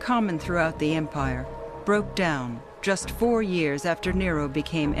equation, common throughout the empire, broke down just 4 years after Nero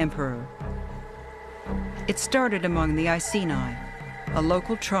became emperor. It started among the Iceni, a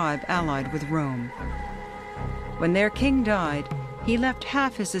local tribe allied with Rome. When their king died, he left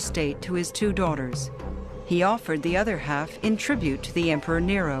half his estate to his 2 daughters. He offered the other half in tribute to the Emperor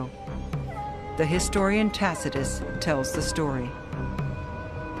Nero. The historian Tacitus tells the story.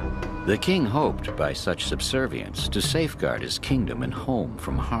 The king hoped by such subservience to safeguard his kingdom and home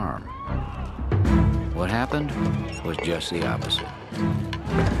from harm. What happened was just the opposite.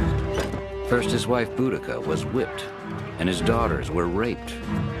 First, his wife Boudica was whipped, and his daughters were raped.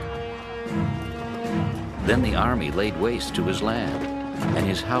 Then the army laid waste to his land, and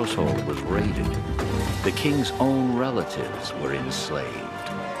his household was raided. The king's own relatives were enslaved.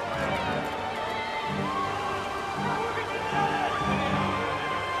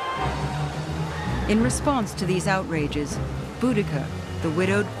 In response to these outrages, Boudica, the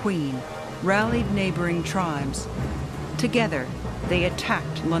widowed queen, rallied neighboring tribes. Together, they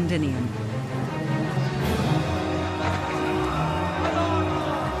attacked Londinium.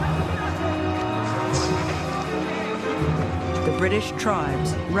 The British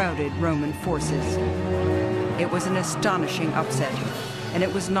tribes routed Roman forces. It was an astonishing upset, and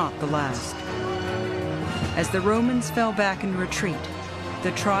it was not the last. As the Romans fell back in retreat,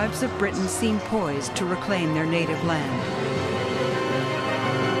 the tribes of Britain seemed poised to reclaim their native land.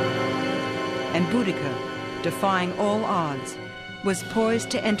 And Boudica, defying all odds, was poised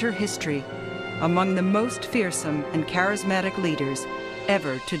to enter history among the most fearsome and charismatic leaders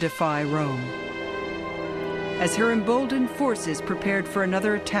ever to defy Rome. As her emboldened forces prepared for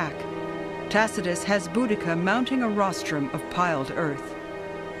another attack, Tacitus has Boudica mounting a rostrum of piled earth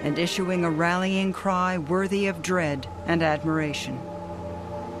and issuing a rallying cry worthy of dread and admiration.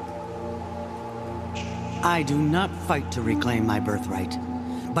 I do not fight to reclaim my birthright,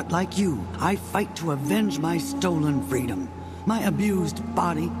 but like you, I fight to avenge my stolen freedom, my abused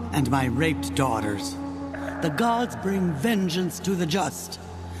body, and my raped daughters. The gods bring vengeance to the just.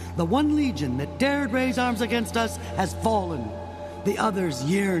 The one legion that dared raise arms against us has fallen. The others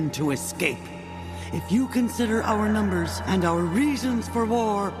yearn to escape. If you consider our numbers and our reasons for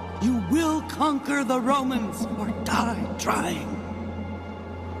war, you will conquer the Romans or die trying.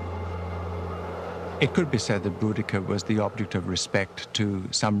 It could be said that Boudica was the object of respect to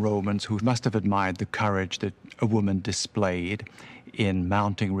some Romans who must have admired the courage that a woman displayed in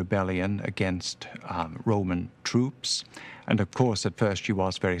mounting rebellion against Roman troops. And of course, at first she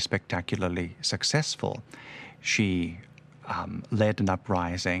was very spectacularly successful. She led an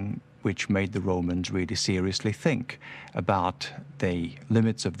uprising which made the Romans really seriously think about the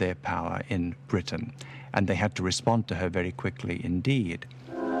limits of their power in Britain. And they had to respond to her very quickly indeed.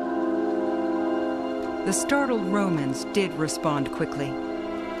 The startled Romans did respond quickly.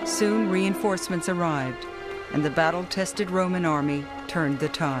 Soon reinforcements arrived, and the battle-tested Roman army turned the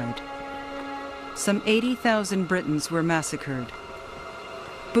tide. Some 80,000 Britons were massacred.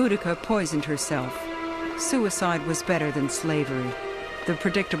 Boudica poisoned herself. Suicide was better than slavery, the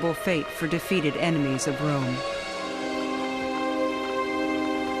predictable fate for defeated enemies of Rome.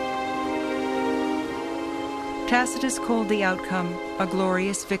 Tacitus called the outcome a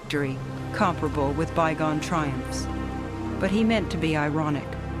glorious victory, comparable with bygone triumphs. But he meant to be ironic.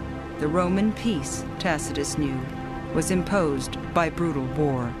 The Roman peace, Tacitus knew, was imposed by brutal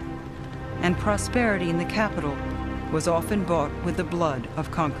war. And prosperity in the capital was often bought with the blood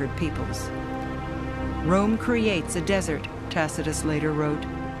of conquered peoples. Rome creates a desert, Tacitus later wrote,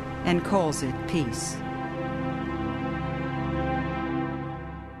 and calls it peace.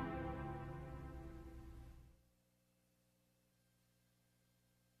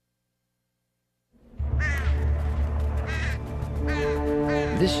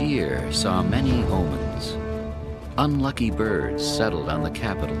 This year saw many omens. Unlucky birds settled on the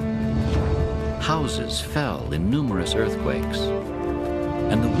capital. Houses fell in numerous earthquakes,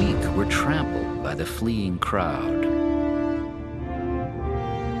 and the weak were trampled by the fleeing crowd.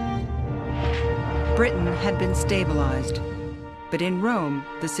 Britain had been stabilized, but in Rome,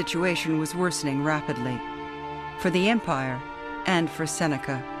 the situation was worsening rapidly, for the empire and for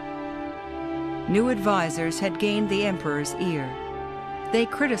Seneca. New advisors had gained the emperor's ear. They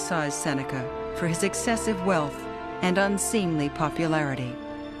criticized Seneca for his excessive wealth and unseemly popularity.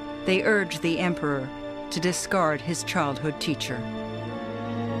 They urged the emperor to discard his childhood teacher.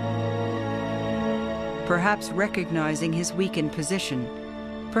 Perhaps recognizing his weakened position,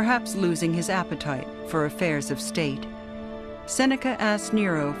 perhaps losing his appetite for affairs of state, Seneca asked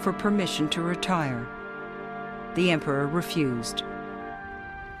Nero for permission to retire. The emperor refused.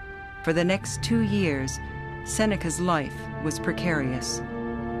 For the next 2 years, Seneca's life was precarious.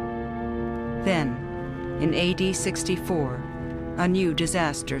 Then, in AD 64, a new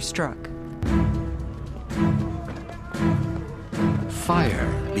disaster struck.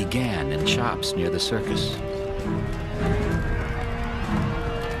 Fire began in shops near the circus.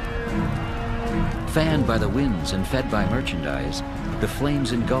 Fanned by the winds and fed by merchandise, the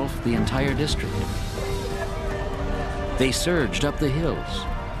flames engulfed the entire district. They surged up the hills,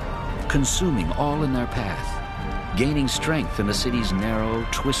 consuming all in their path, gaining strength in the city's narrow,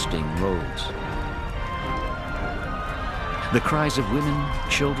 twisting roads. The cries of women,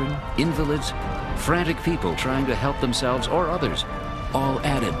 children, invalids, frantic people trying to help themselves or others, all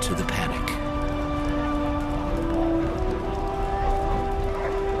added to the panic.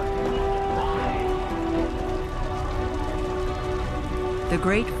 The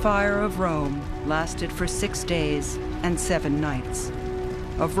Great Fire of Rome lasted for 6 days and 7 nights.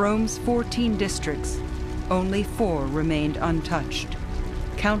 Of Rome's 14 districts, only 4 remained untouched.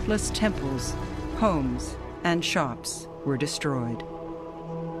 Countless temples, homes, and shops were destroyed.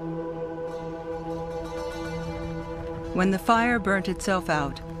 When the fire burnt itself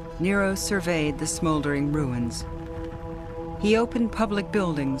out, Nero surveyed the smoldering ruins. He opened public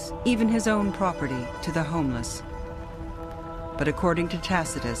buildings, even his own property, to the homeless. But according to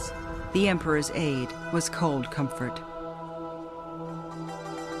Tacitus, the emperor's aid was cold comfort.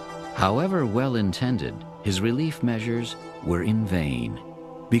 However well-intended, his relief measures were in vain,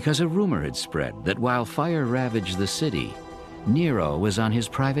 because a rumor had spread that while fire ravaged the city, Nero was on his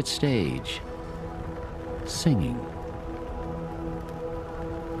private stage, singing.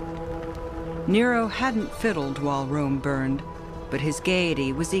 Nero hadn't fiddled while Rome burned, but his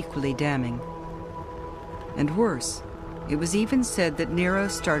gaiety was equally damning. And worse, it was even said that Nero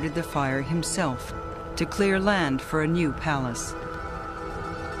started the fire himself to clear land for a new palace.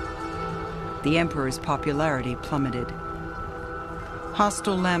 The emperor's popularity plummeted.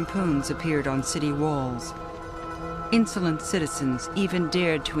 Hostile lampoons appeared on city walls. Insolent citizens even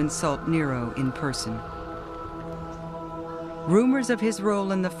dared to insult Nero in person. Rumors of his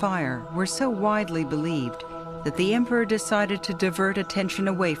role in the fire were so widely believed that the emperor decided to divert attention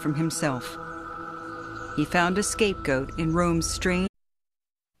away from himself. He found a scapegoat in Rome's strange.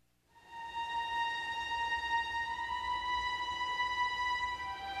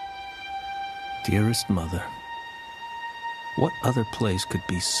 Dearest Mother, what other place could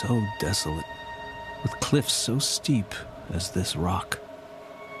be so desolate, with cliffs so steep as this rock?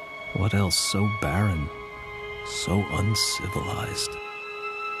 What else so barren, so uncivilized?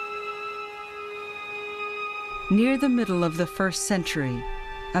 Near the middle of the 1st century,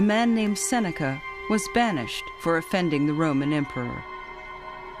 a man named Seneca was banished for offending the Roman emperor.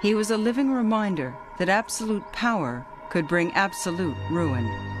 He was a living reminder that absolute power could bring absolute ruin,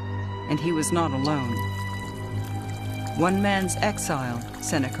 and he was not alone. One man's exile,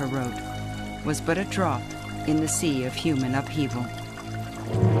 Seneca wrote, was but a drop in the sea of human upheaval.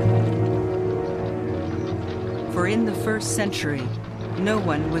 For in the 1st century, no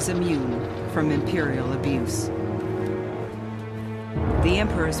one was immune from imperial abuse. The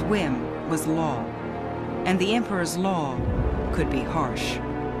emperor's whim was law, and the emperor's law could be harsh,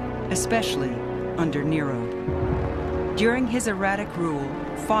 especially under Nero. During his erratic rule,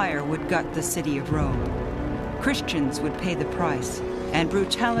 fire would gut the city of Rome. Christians would pay the price, and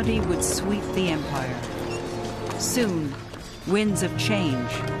brutality would sweep the empire. Soon, winds of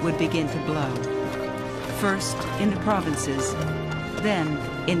change would begin to blow. First in the provinces, then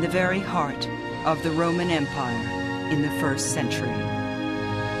in the very heart of the Roman Empire in the 1st century.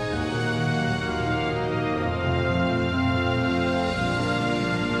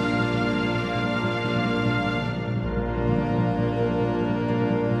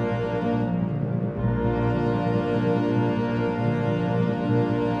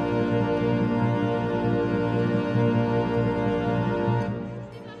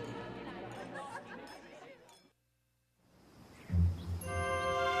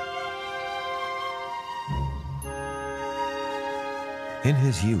 In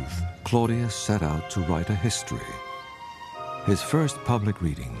his youth, Claudius set out to write a history. His first public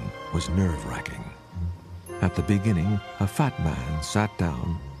reading was nerve-wracking. At the beginning, a fat man sat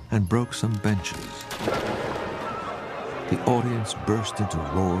down and broke some benches. The audience burst into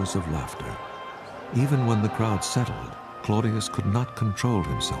roars of laughter. Even when the crowd settled, Claudius could not control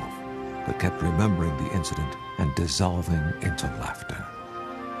himself, but kept remembering the incident and dissolving into laughter.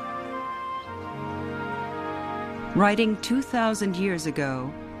 Writing 2,000 years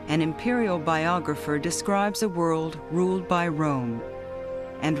ago, an imperial biographer describes a world ruled by Rome,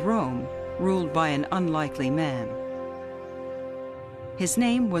 and Rome ruled by an unlikely man. His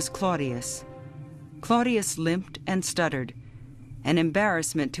name was Claudius. Claudius limped and stuttered, an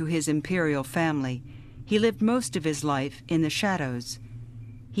embarrassment to his imperial family. He lived most of his life in the shadows.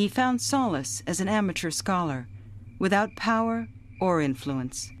 He found solace as an amateur scholar, without power or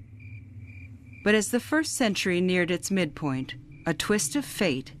influence. But as the first century neared its midpoint, a twist of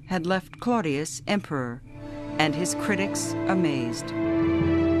fate had left Claudius emperor, and his critics amazed.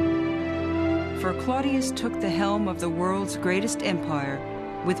 For Claudius took the helm of the world's greatest empire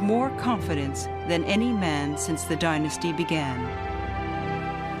with more confidence than any man since the dynasty began.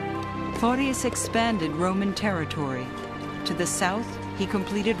 Claudius expanded Roman territory. To the south, he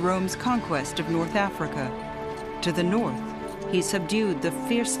completed Rome's conquest of North Africa. To the north, he subdued the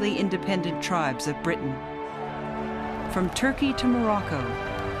fiercely independent tribes of Britain. From Turkey to Morocco,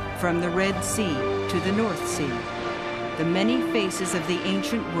 from the Red Sea to the North Sea, the many faces of the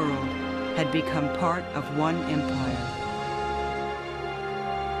ancient world had become part of one empire.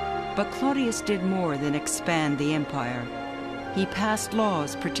 But Claudius did more than expand the empire. He passed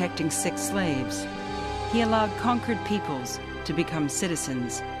laws protecting sick slaves. He allowed conquered peoples to become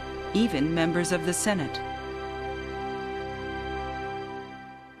citizens, even members of the Senate.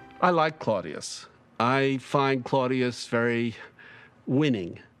 I like Claudius. I find Claudius very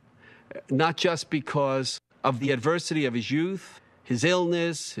winning, not just because of the adversity of his youth, his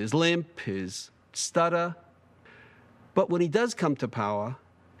illness, his limp, his stutter, but when he does come to power,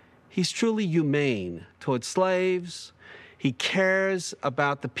 he's truly humane toward slaves. He cares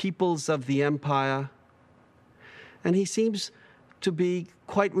about the peoples of the empire, and he seems to be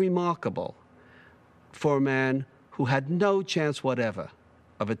quite remarkable for a man who had no chance whatever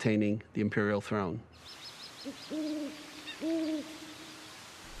of attaining the imperial throne.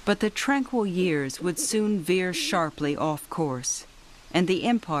 But the tranquil years would soon veer sharply off course, and the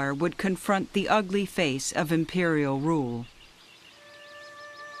empire would confront the ugly face of imperial rule.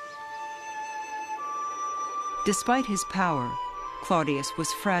 Despite his power, Claudius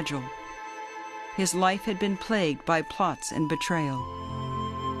was fragile. His life had been plagued by plots and betrayal.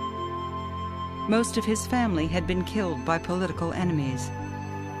 Most of his family had been killed by political enemies,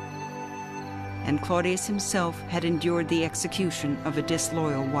 and Claudius himself had endured the execution of a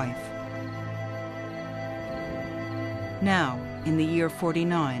disloyal wife. Now, in the year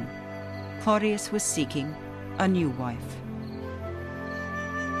 49, Claudius was seeking a new wife.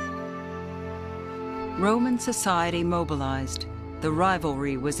 Roman society mobilized. The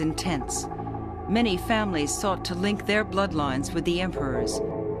rivalry was intense. Many families sought to link their bloodlines with the emperors.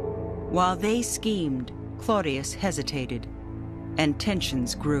 While they schemed, Claudius hesitated, and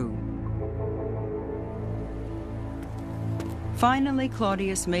tensions grew. Finally,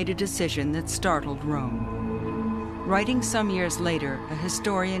 Claudius made a decision that startled Rome. Writing some years later, a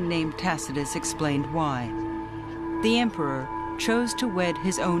historian named Tacitus explained why. The emperor chose to wed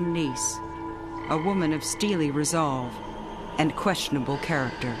his own niece, a woman of steely resolve and questionable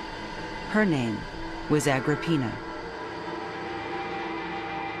character. Her name was Agrippina.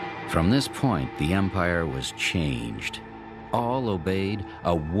 From this point, the empire was changed. All obeyed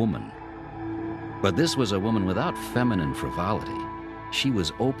a woman. But this was a woman without feminine frivolity. She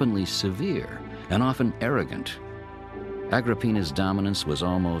was openly severe and often arrogant. Agrippina's dominance was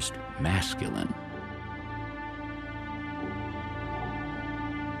almost masculine.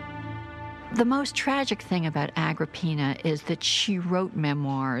 The most tragic thing about Agrippina is that she wrote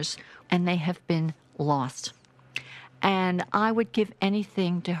memoirs, and they have been lost. And I would give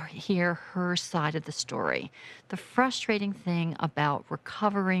anything to hear her side of the story. The frustrating thing about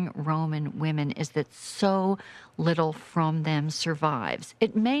recovering Roman women is that so little from them survives.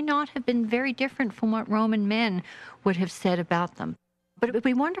 It may not have been very different from what Roman men would have said about them. But it would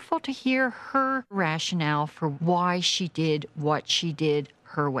be wonderful to hear her rationale for why she did what she did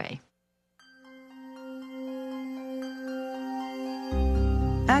her way.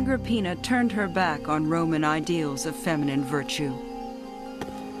 Agrippina turned her back on Roman ideals of feminine virtue.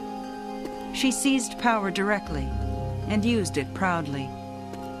 She seized power directly and used it proudly.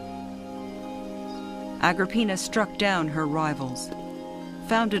 Agrippina struck down her rivals.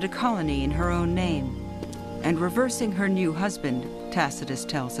 founded a colony in her own name, and reversing her new husband, Tacitus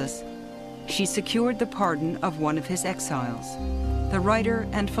tells us, she secured the pardon of one of his exiles, the writer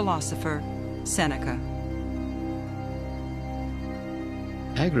and philosopher Seneca.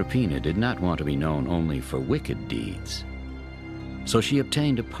 Agrippina did not want to be known only for wicked deeds, so she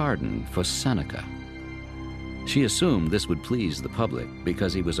obtained a pardon for Seneca. She assumed this would please the public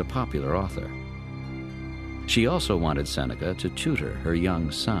because he was a popular author. She also wanted Seneca to tutor her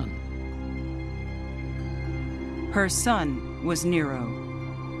young son. Her son was Nero,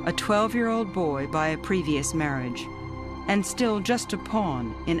 a 12-year-old boy by a previous marriage, and still just a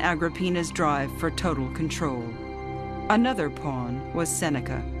pawn in Agrippina's drive for total control. Another pawn was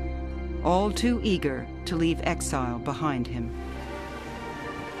Seneca, all too eager to leave exile behind him.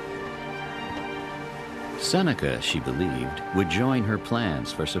 Seneca, she believed, would join her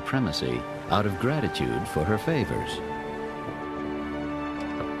plans for supremacy out of gratitude for her favors.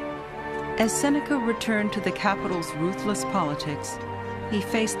 As Seneca returned to the capital's ruthless politics, he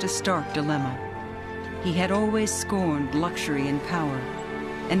faced a stark dilemma. He had always scorned luxury and power,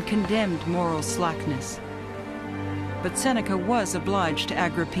 and condemned moral slackness. But Seneca was obliged to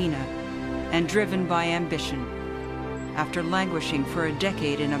Agrippina, and driven by ambition. After languishing for a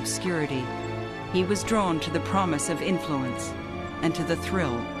decade in obscurity, he was drawn to the promise of influence and to the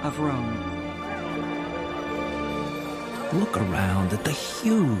thrill of Rome. Look around at the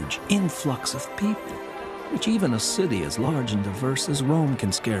huge influx of people, which even a city as large and diverse as Rome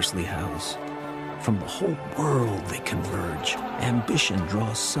can scarcely house. From the whole world they converge. Ambition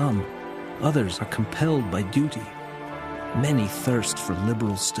draws some. Others are compelled by duty. Many thirst for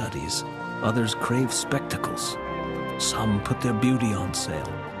liberal studies. Others crave spectacles. Some put their beauty on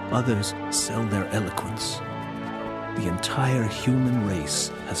sale. Others sell their eloquence. The entire human race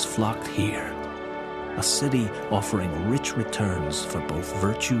has flocked here. A city offering rich returns for both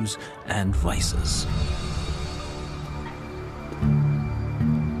virtues and vices.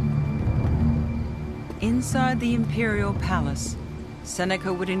 Inside the imperial palace,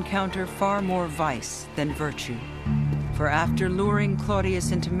 Seneca would encounter far more vice than virtue. For after luring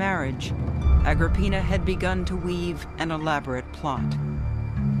Claudius into marriage, Agrippina had begun to weave an elaborate plot.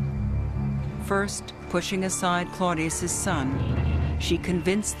 First, pushing aside Claudius's son, she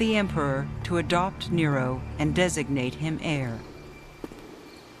convinced the emperor to adopt Nero and designate him heir.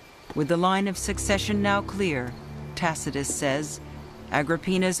 With the line of succession now clear, Tacitus says,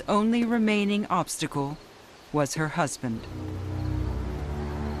 Agrippina's only remaining obstacle was her husband.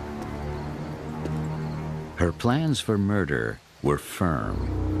 Her plans for murder were firm.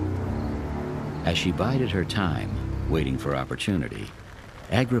 As she bided her time, waiting for opportunity,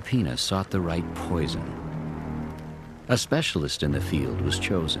 Agrippina sought the right poison. A specialist in the field was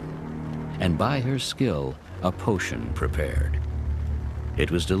chosen, and by her skill, a potion prepared.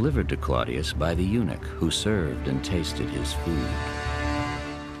 It was delivered to Claudius by the eunuch who served and tasted his food.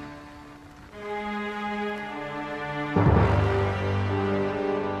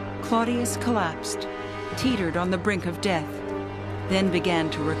 Claudius collapsed, teetered on the brink of death, then began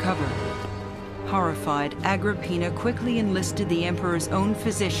to recover. Horrified, Agrippina quickly enlisted the emperor's own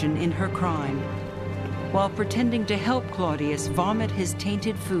physician in her crime. While pretending to help Claudius vomit his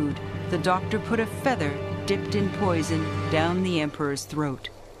tainted food, the doctor put a feather dipped in poison down the emperor's throat.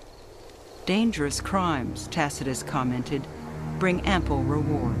 Dangerous crimes, Tacitus commented, bring ample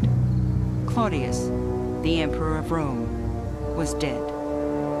reward. Claudius, the emperor of Rome, was dead.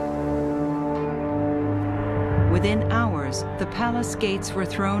 Within hours, the palace gates were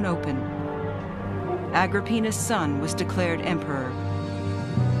thrown open. Agrippina's son was declared emperor,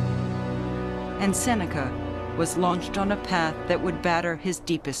 and Seneca was launched on a path that would batter his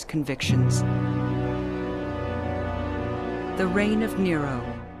deepest convictions. The reign of Nero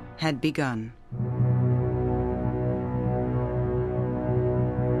had begun.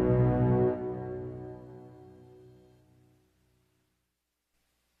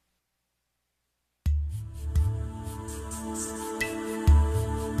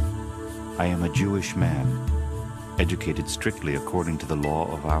 I am a Jewish man, educated strictly according to the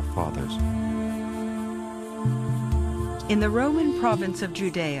law of our fathers. In the Roman province of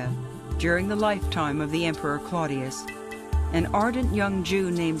Judea, during the lifetime of the Emperor Claudius, an ardent young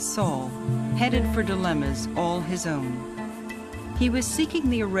Jew named Saul headed for dilemmas all his own. He was seeking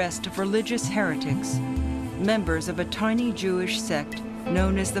the arrest of religious heretics, members of a tiny Jewish sect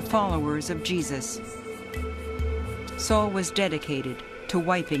known as the followers of Jesus. Saul was dedicated to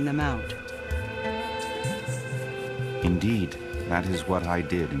wiping them out. Indeed, that is what I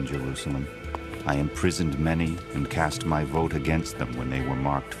did in Jerusalem. I imprisoned many and cast my vote against them when they were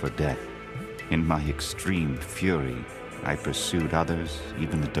marked for death. In my extreme fury, I pursued others,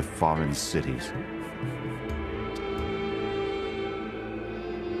 even into foreign cities.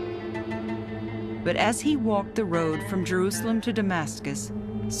 But as he walked the road from Jerusalem to Damascus,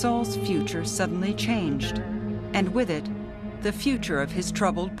 Saul's future suddenly changed, and with it, the future of his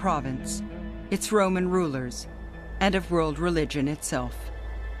troubled province, its Roman rulers, and of world religion itself.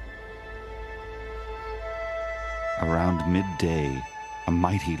 Around midday, a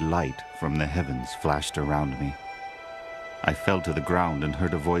mighty light from the heavens flashed around me. I fell to the ground and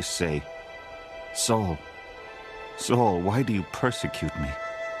heard a voice say, "Saul, Saul, why do you persecute me?"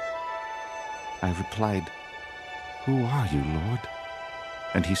 I replied, "Who are you, Lord?"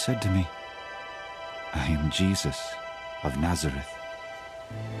 And he said to me, "I am Jesus of Nazareth."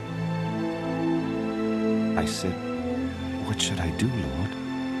 I said, "What should I do, Lord?"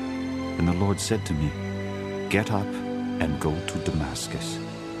 And the Lord said to me, "Get up and go to Damascus,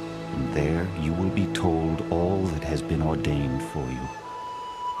 and there you will be told all that has been ordained for you."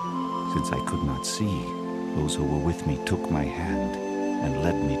 Since I could not see, those who were with me took my hand and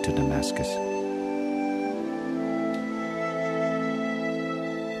led me to Damascus.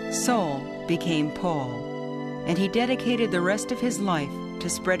 Saul became Paul, and he dedicated the rest of his life to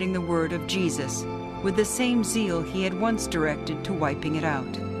spreading the word of Jesus with the same zeal he had once directed to wiping it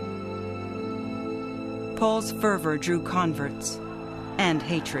out. Paul's fervor drew converts and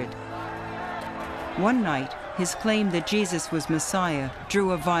hatred. One night, his claim that Jesus was Messiah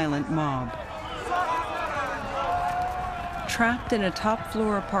drew a violent mob. Trapped in a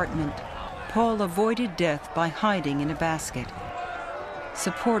top-floor apartment, Paul avoided death by hiding in a basket.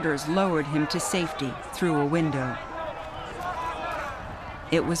 Supporters lowered him to safety through a window.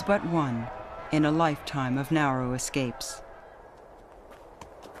 It was but one in a lifetime of narrow escapes.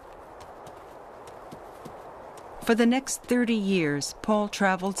 For the next 30 years, Paul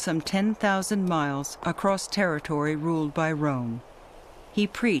traveled some 10,000 miles across territory ruled by Rome. He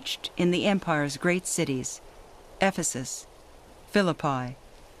preached in the empire's great cities, Ephesus, Philippi,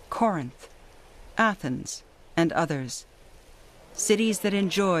 Corinth, Athens, and others. Cities that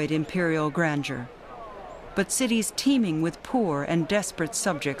enjoyed imperial grandeur, but cities teeming with poor and desperate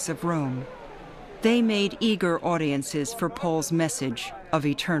subjects of Rome. They made eager audiences for Paul's message of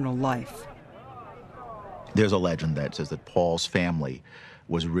eternal life. There's a legend that says that Paul's family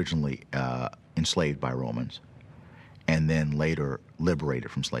was originally enslaved by Romans and then later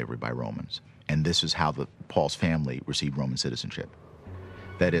liberated from slavery by Romans. And this is how Paul's family received Roman citizenship.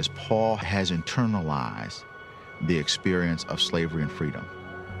 That is, Paul has internalized the experience of slavery and freedom.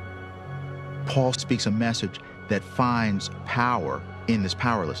 Paul speaks a message that finds power in this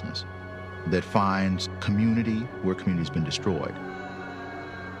powerlessness, that finds community where community's been destroyed.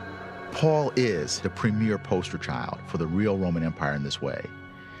 Paul is the premier poster child for the real Roman Empire in this way,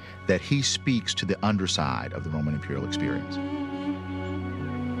 that he speaks to the underside of the Roman imperial experience.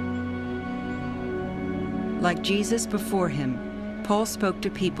 Like Jesus before him, Paul spoke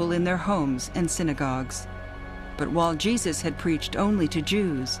to people in their homes and synagogues. But while Jesus had preached only to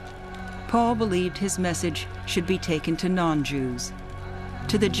Jews, Paul believed his message should be taken to non-Jews,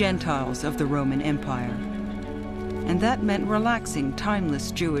 to the Gentiles of the Roman Empire. And that meant relaxing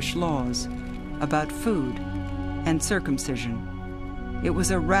timeless Jewish laws about food and circumcision. It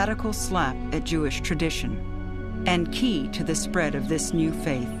was a radical slap at Jewish tradition and key to the spread of this new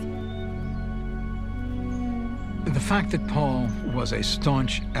faith. The fact that Paul was a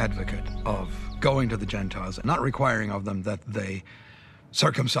staunch advocate of going to the Gentiles and not requiring of them that they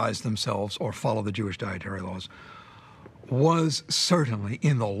circumcise themselves or follow the Jewish dietary laws was certainly,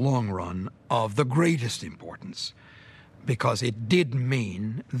 in the long run, of the greatest importance, because it did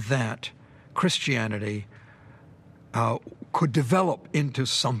mean that Christianity could develop into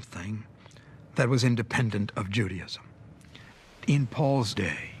something that was independent of Judaism. In Paul's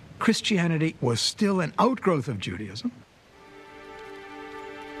day, Christianity was still an outgrowth of Judaism.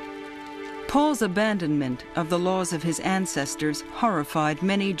 Paul's abandonment of the laws of his ancestors horrified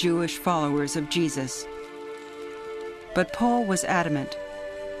many Jewish followers of Jesus. But Paul was adamant.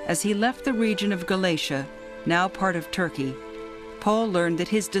 As he left the region of Galatia, now part of Turkey, Paul learned that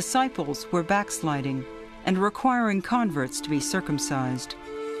his disciples were backsliding and requiring converts to be circumcised.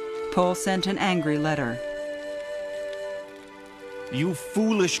 Paul sent an angry letter. "You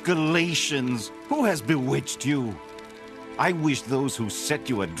foolish Galatians, who has bewitched you? I wish those who set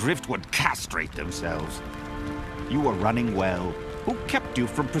you adrift would castrate themselves. You were running well. Who kept you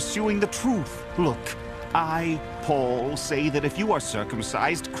from pursuing the truth? Look, I, Paul, say that if you are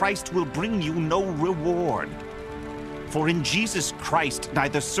circumcised, Christ will bring you no reward. For in Jesus Christ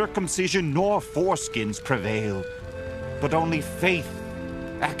neither circumcision nor foreskins prevail, but only faith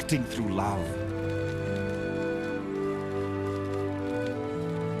acting through love.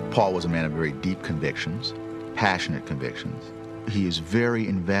 Paul was a man of very deep convictions, passionate convictions. He is very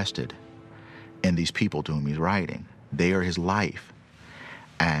invested in these people to whom he's writing. They are his life,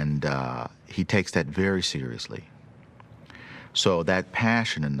 and he takes that very seriously. So that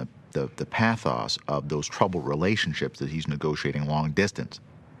passion and the pathos of those troubled relationships that he's negotiating long distance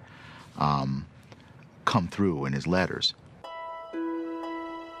come through in his letters.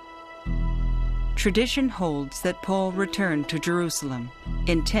 Tradition holds that Paul returned to Jerusalem,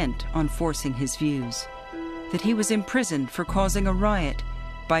 intent on forcing his views, that he was imprisoned for causing a riot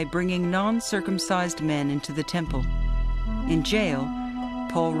by bringing non-circumcised men into the temple. In jail,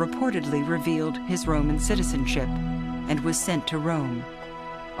 Paul reportedly revealed his Roman citizenship and was sent to Rome.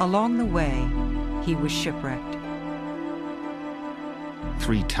 Along the way, he was shipwrecked.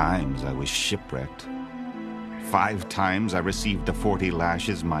 3 times I was shipwrecked. 5 times I received the 40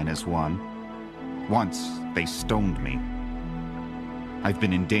 lashes minus 1. Once they stoned me. I've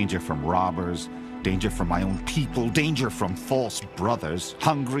been in danger from robbers, danger from my own people, danger from false brothers,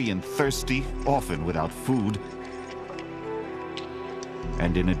 hungry and thirsty, often without food.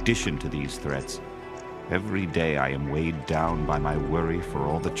 And in addition to these threats, every day I am weighed down by my worry for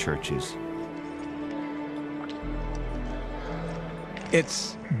all the churches.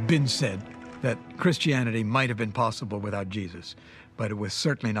 It's been said that Christianity might have been possible without Jesus, but it was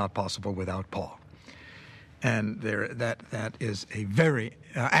certainly not possible without Paul. And that is a very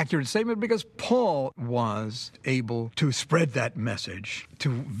accurate statement, because Paul was able to spread that message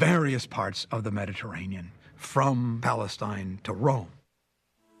to various parts of the Mediterranean, from Palestine to Rome.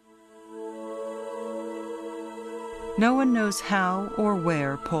 No one knows how or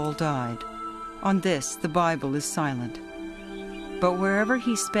where Paul died. On this, the Bible is silent. But wherever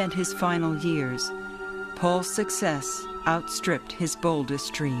he spent his final years, Paul's success outstripped his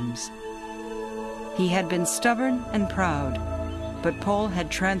boldest dreams. He had been stubborn and proud, but Paul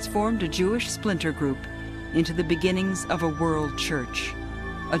had transformed a Jewish splinter group into the beginnings of a world church,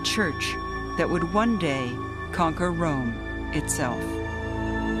 a church that would one day conquer Rome itself.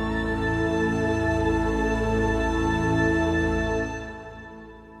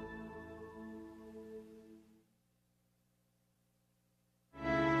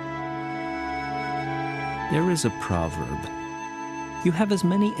 There is a proverb: you have as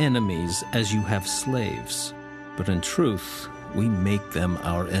many enemies as you have slaves, but in truth, we make them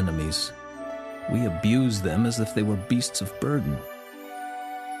our enemies. We abuse them as if they were beasts of burden.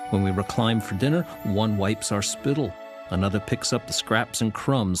 When we recline for dinner, one wipes our spittle, another picks up the scraps and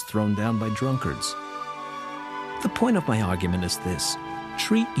crumbs thrown down by drunkards. The point of my argument is this: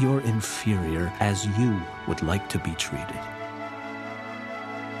 treat your inferior as you would like to be treated.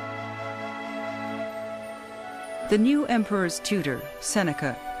 The new emperor's tutor,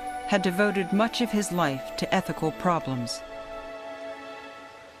 Seneca, had devoted much of his life to ethical problems.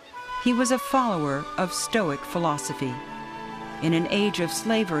 He was a follower of Stoic philosophy. In an age of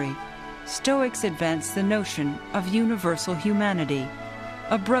slavery, Stoics advanced the notion of universal humanity,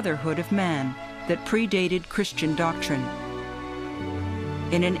 a brotherhood of man that predated Christian doctrine.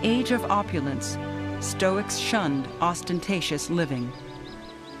 In an age of opulence, Stoics shunned ostentatious living.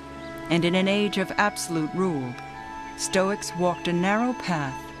 And in an age of absolute rule, Stoics walked a narrow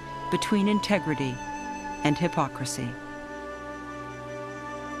path between integrity and hypocrisy.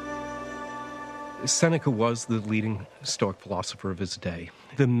 Seneca was the leading Stoic philosopher of his day.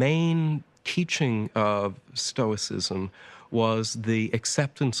 The main teaching of Stoicism was the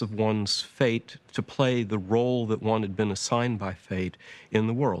acceptance of one's fate to play the role that one had been assigned by fate in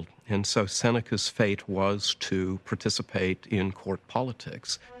the world. And so Seneca's fate was to participate in court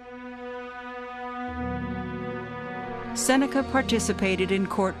politics. Seneca participated in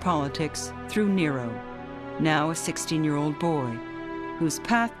court politics through Nero, now a 16-year-old boy, whose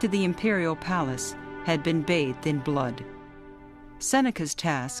path to the imperial palace had been bathed in blood. Seneca's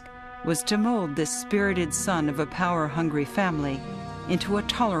task was to mold this spirited son of a power-hungry family into a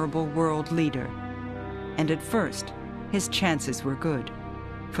tolerable world leader. And at first, his chances were good,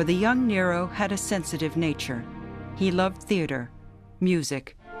 for the young Nero had a sensitive nature. He loved theater,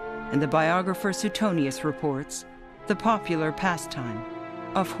 music, and the biographer Suetonius reports the popular pastime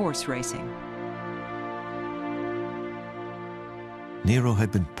of horse racing. Nero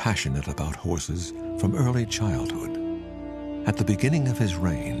had been passionate about horses from early childhood. At the beginning of his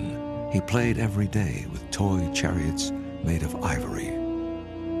reign, he played every day with toy chariots made of ivory.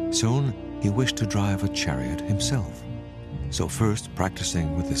 Soon, he wished to drive a chariot himself. So first,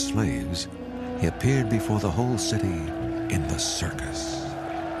 practicing with his slaves, he appeared before the whole city in the circus.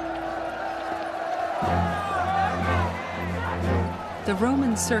 The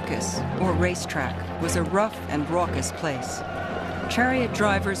Roman circus, or racetrack, was a rough and raucous place. Chariot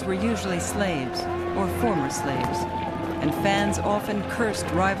drivers were usually slaves or former slaves, and fans often cursed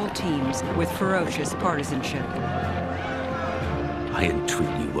rival teams with ferocious partisanship. I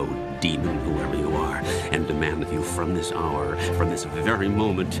entreat you, O demon, whoever you are, and demand of you from this hour, from this very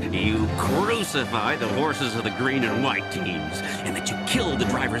moment, you crucify the horses of the green and white teams, and that you kill the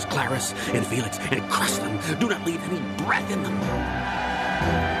drivers Clarus and Felix and crush them. Do not leave any breath in them.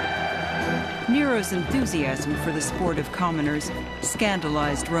 Nero's enthusiasm for the sport of commoners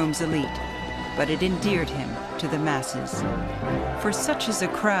scandalized Rome's elite, but it endeared him to the masses. For such is a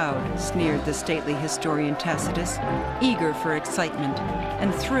crowd, sneered the stately historian Tacitus, eager for excitement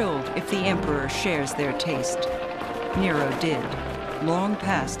and thrilled if the emperor shares their taste. Nero did, long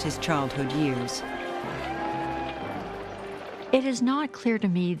past his childhood years. It is not clear to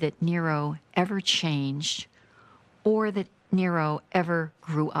me that Nero ever changed or that Nero ever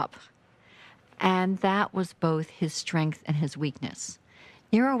grew up. And that was both his strength and his weakness.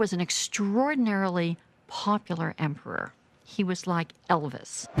 Nero was an extraordinarily popular emperor. He was like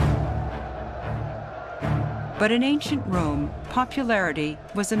Elvis. But in ancient Rome, popularity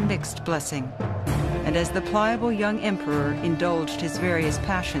was a mixed blessing. And as the pliable young emperor indulged his various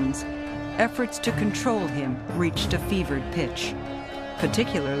passions, efforts to control him reached a fevered pitch,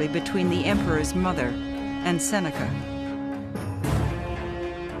 particularly between the emperor's mother and Seneca.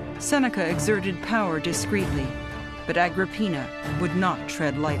 Seneca exerted power discreetly, but Agrippina would not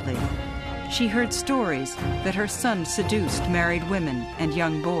tread lightly. She heard stories that her son seduced married women and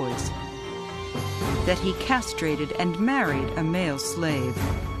young boys, that he castrated and married a male slave,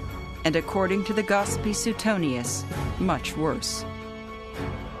 and according to the Gospi Suetonius, much worse.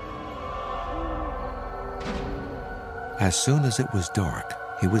 As soon as it was dark,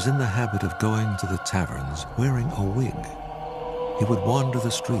 he was in the habit of going to the taverns wearing a wig. He would wander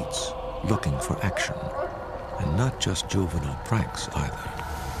the streets looking for action, and not just juvenile pranks either.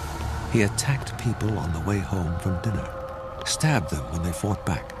 He attacked people on the way home from dinner, stabbed them when they fought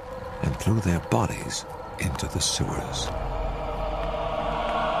back, and threw their bodies into the sewers.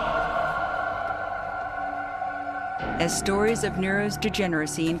 As stories of Nero's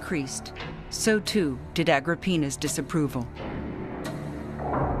degeneracy increased, so too did Agrippina's disapproval.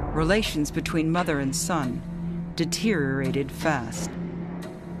 Relations between mother and son deteriorated fast.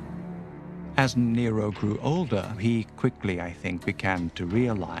 As Nero grew older, he quickly, I think, began to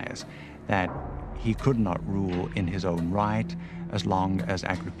realize that he could not rule in his own right as long as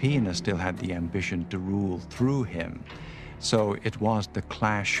Agrippina still had the ambition to rule through him. So it was the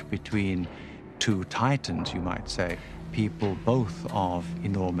clash between two titans, you might say, people both of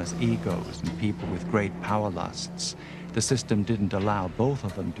enormous egos and people with great power lusts. The system didn't allow both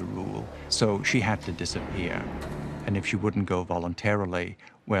of them to rule, so she had to disappear. And if she wouldn't go voluntarily,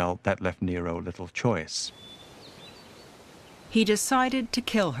 well, that left Nero little choice. He decided to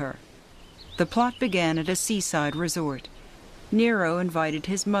kill her. The plot began at a seaside resort. Nero invited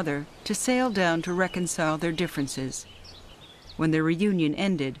his mother to sail down to reconcile their differences. When the reunion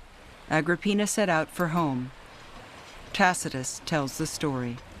ended, Agrippina set out for home. Tacitus tells the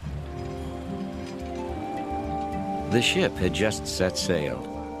story. The ship had just set sail.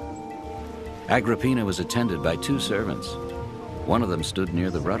 Agrippina was attended by two servants. One of them stood near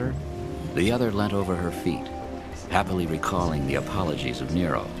the rudder, the other leant over her feet, happily recalling the apologies of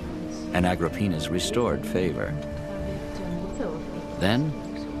Nero and Agrippina's restored favor. Then,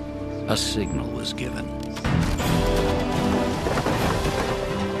 a signal was given.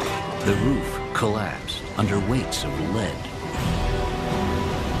 The roof collapsed under weights of lead.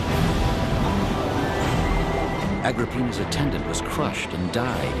 Agrippina's attendant was crushed and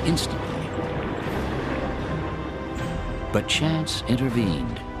died instantly. But chance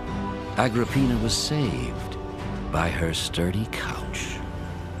intervened. Agrippina was saved by her sturdy couch.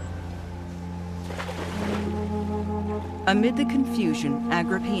 Amid the confusion,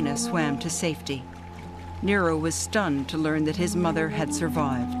 Agrippina swam to safety. Nero was stunned to learn that his mother had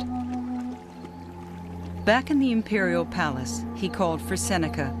survived. Back in the imperial palace, he called for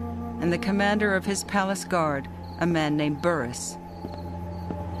Seneca and the commander of his palace guard, a man named Burrus.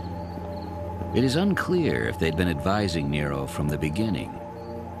 It is unclear if they'd been advising Nero from the beginning,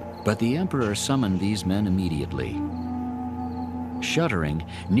 but the emperor summoned these men immediately. Shuddering,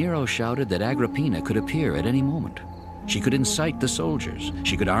 Nero shouted that Agrippina could appear at any moment. She could incite the soldiers.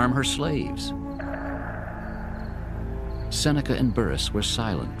 She could arm her slaves. Seneca and Burrus were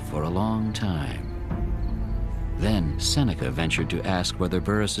silent for a long time. Then Seneca ventured to ask whether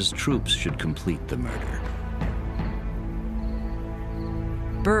Burrus's troops should complete the murder.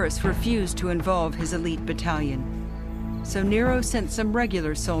 Burrus refused to involve his elite battalion, so Nero sent some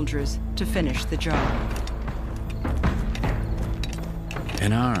regular soldiers to finish the job.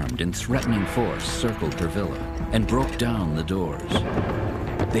 An armed and threatening force circled her villa and broke down the doors.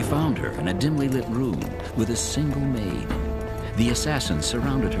 They found her in a dimly lit room with a single maid. The assassins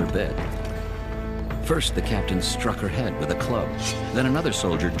surrounded her bed. First, the captain struck her head with a club. Then another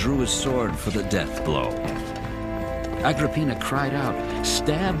soldier drew his sword for the death blow. Agrippina cried out,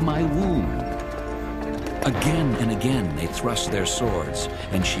 "Stab my wound!" Again and again they thrust their swords,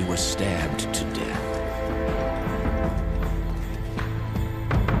 and she was stabbed to death.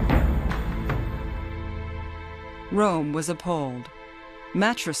 Rome was appalled.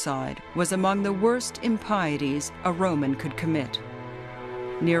 Matricide was among the worst impieties a Roman could commit.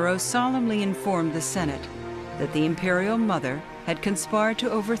 Nero solemnly informed the Senate that the imperial mother had conspired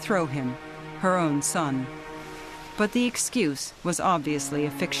to overthrow him, her own son. But the excuse was obviously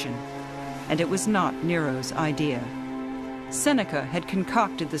a fiction, and it was not Nero's idea. Seneca had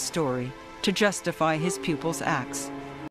concocted the story to justify his pupil's acts,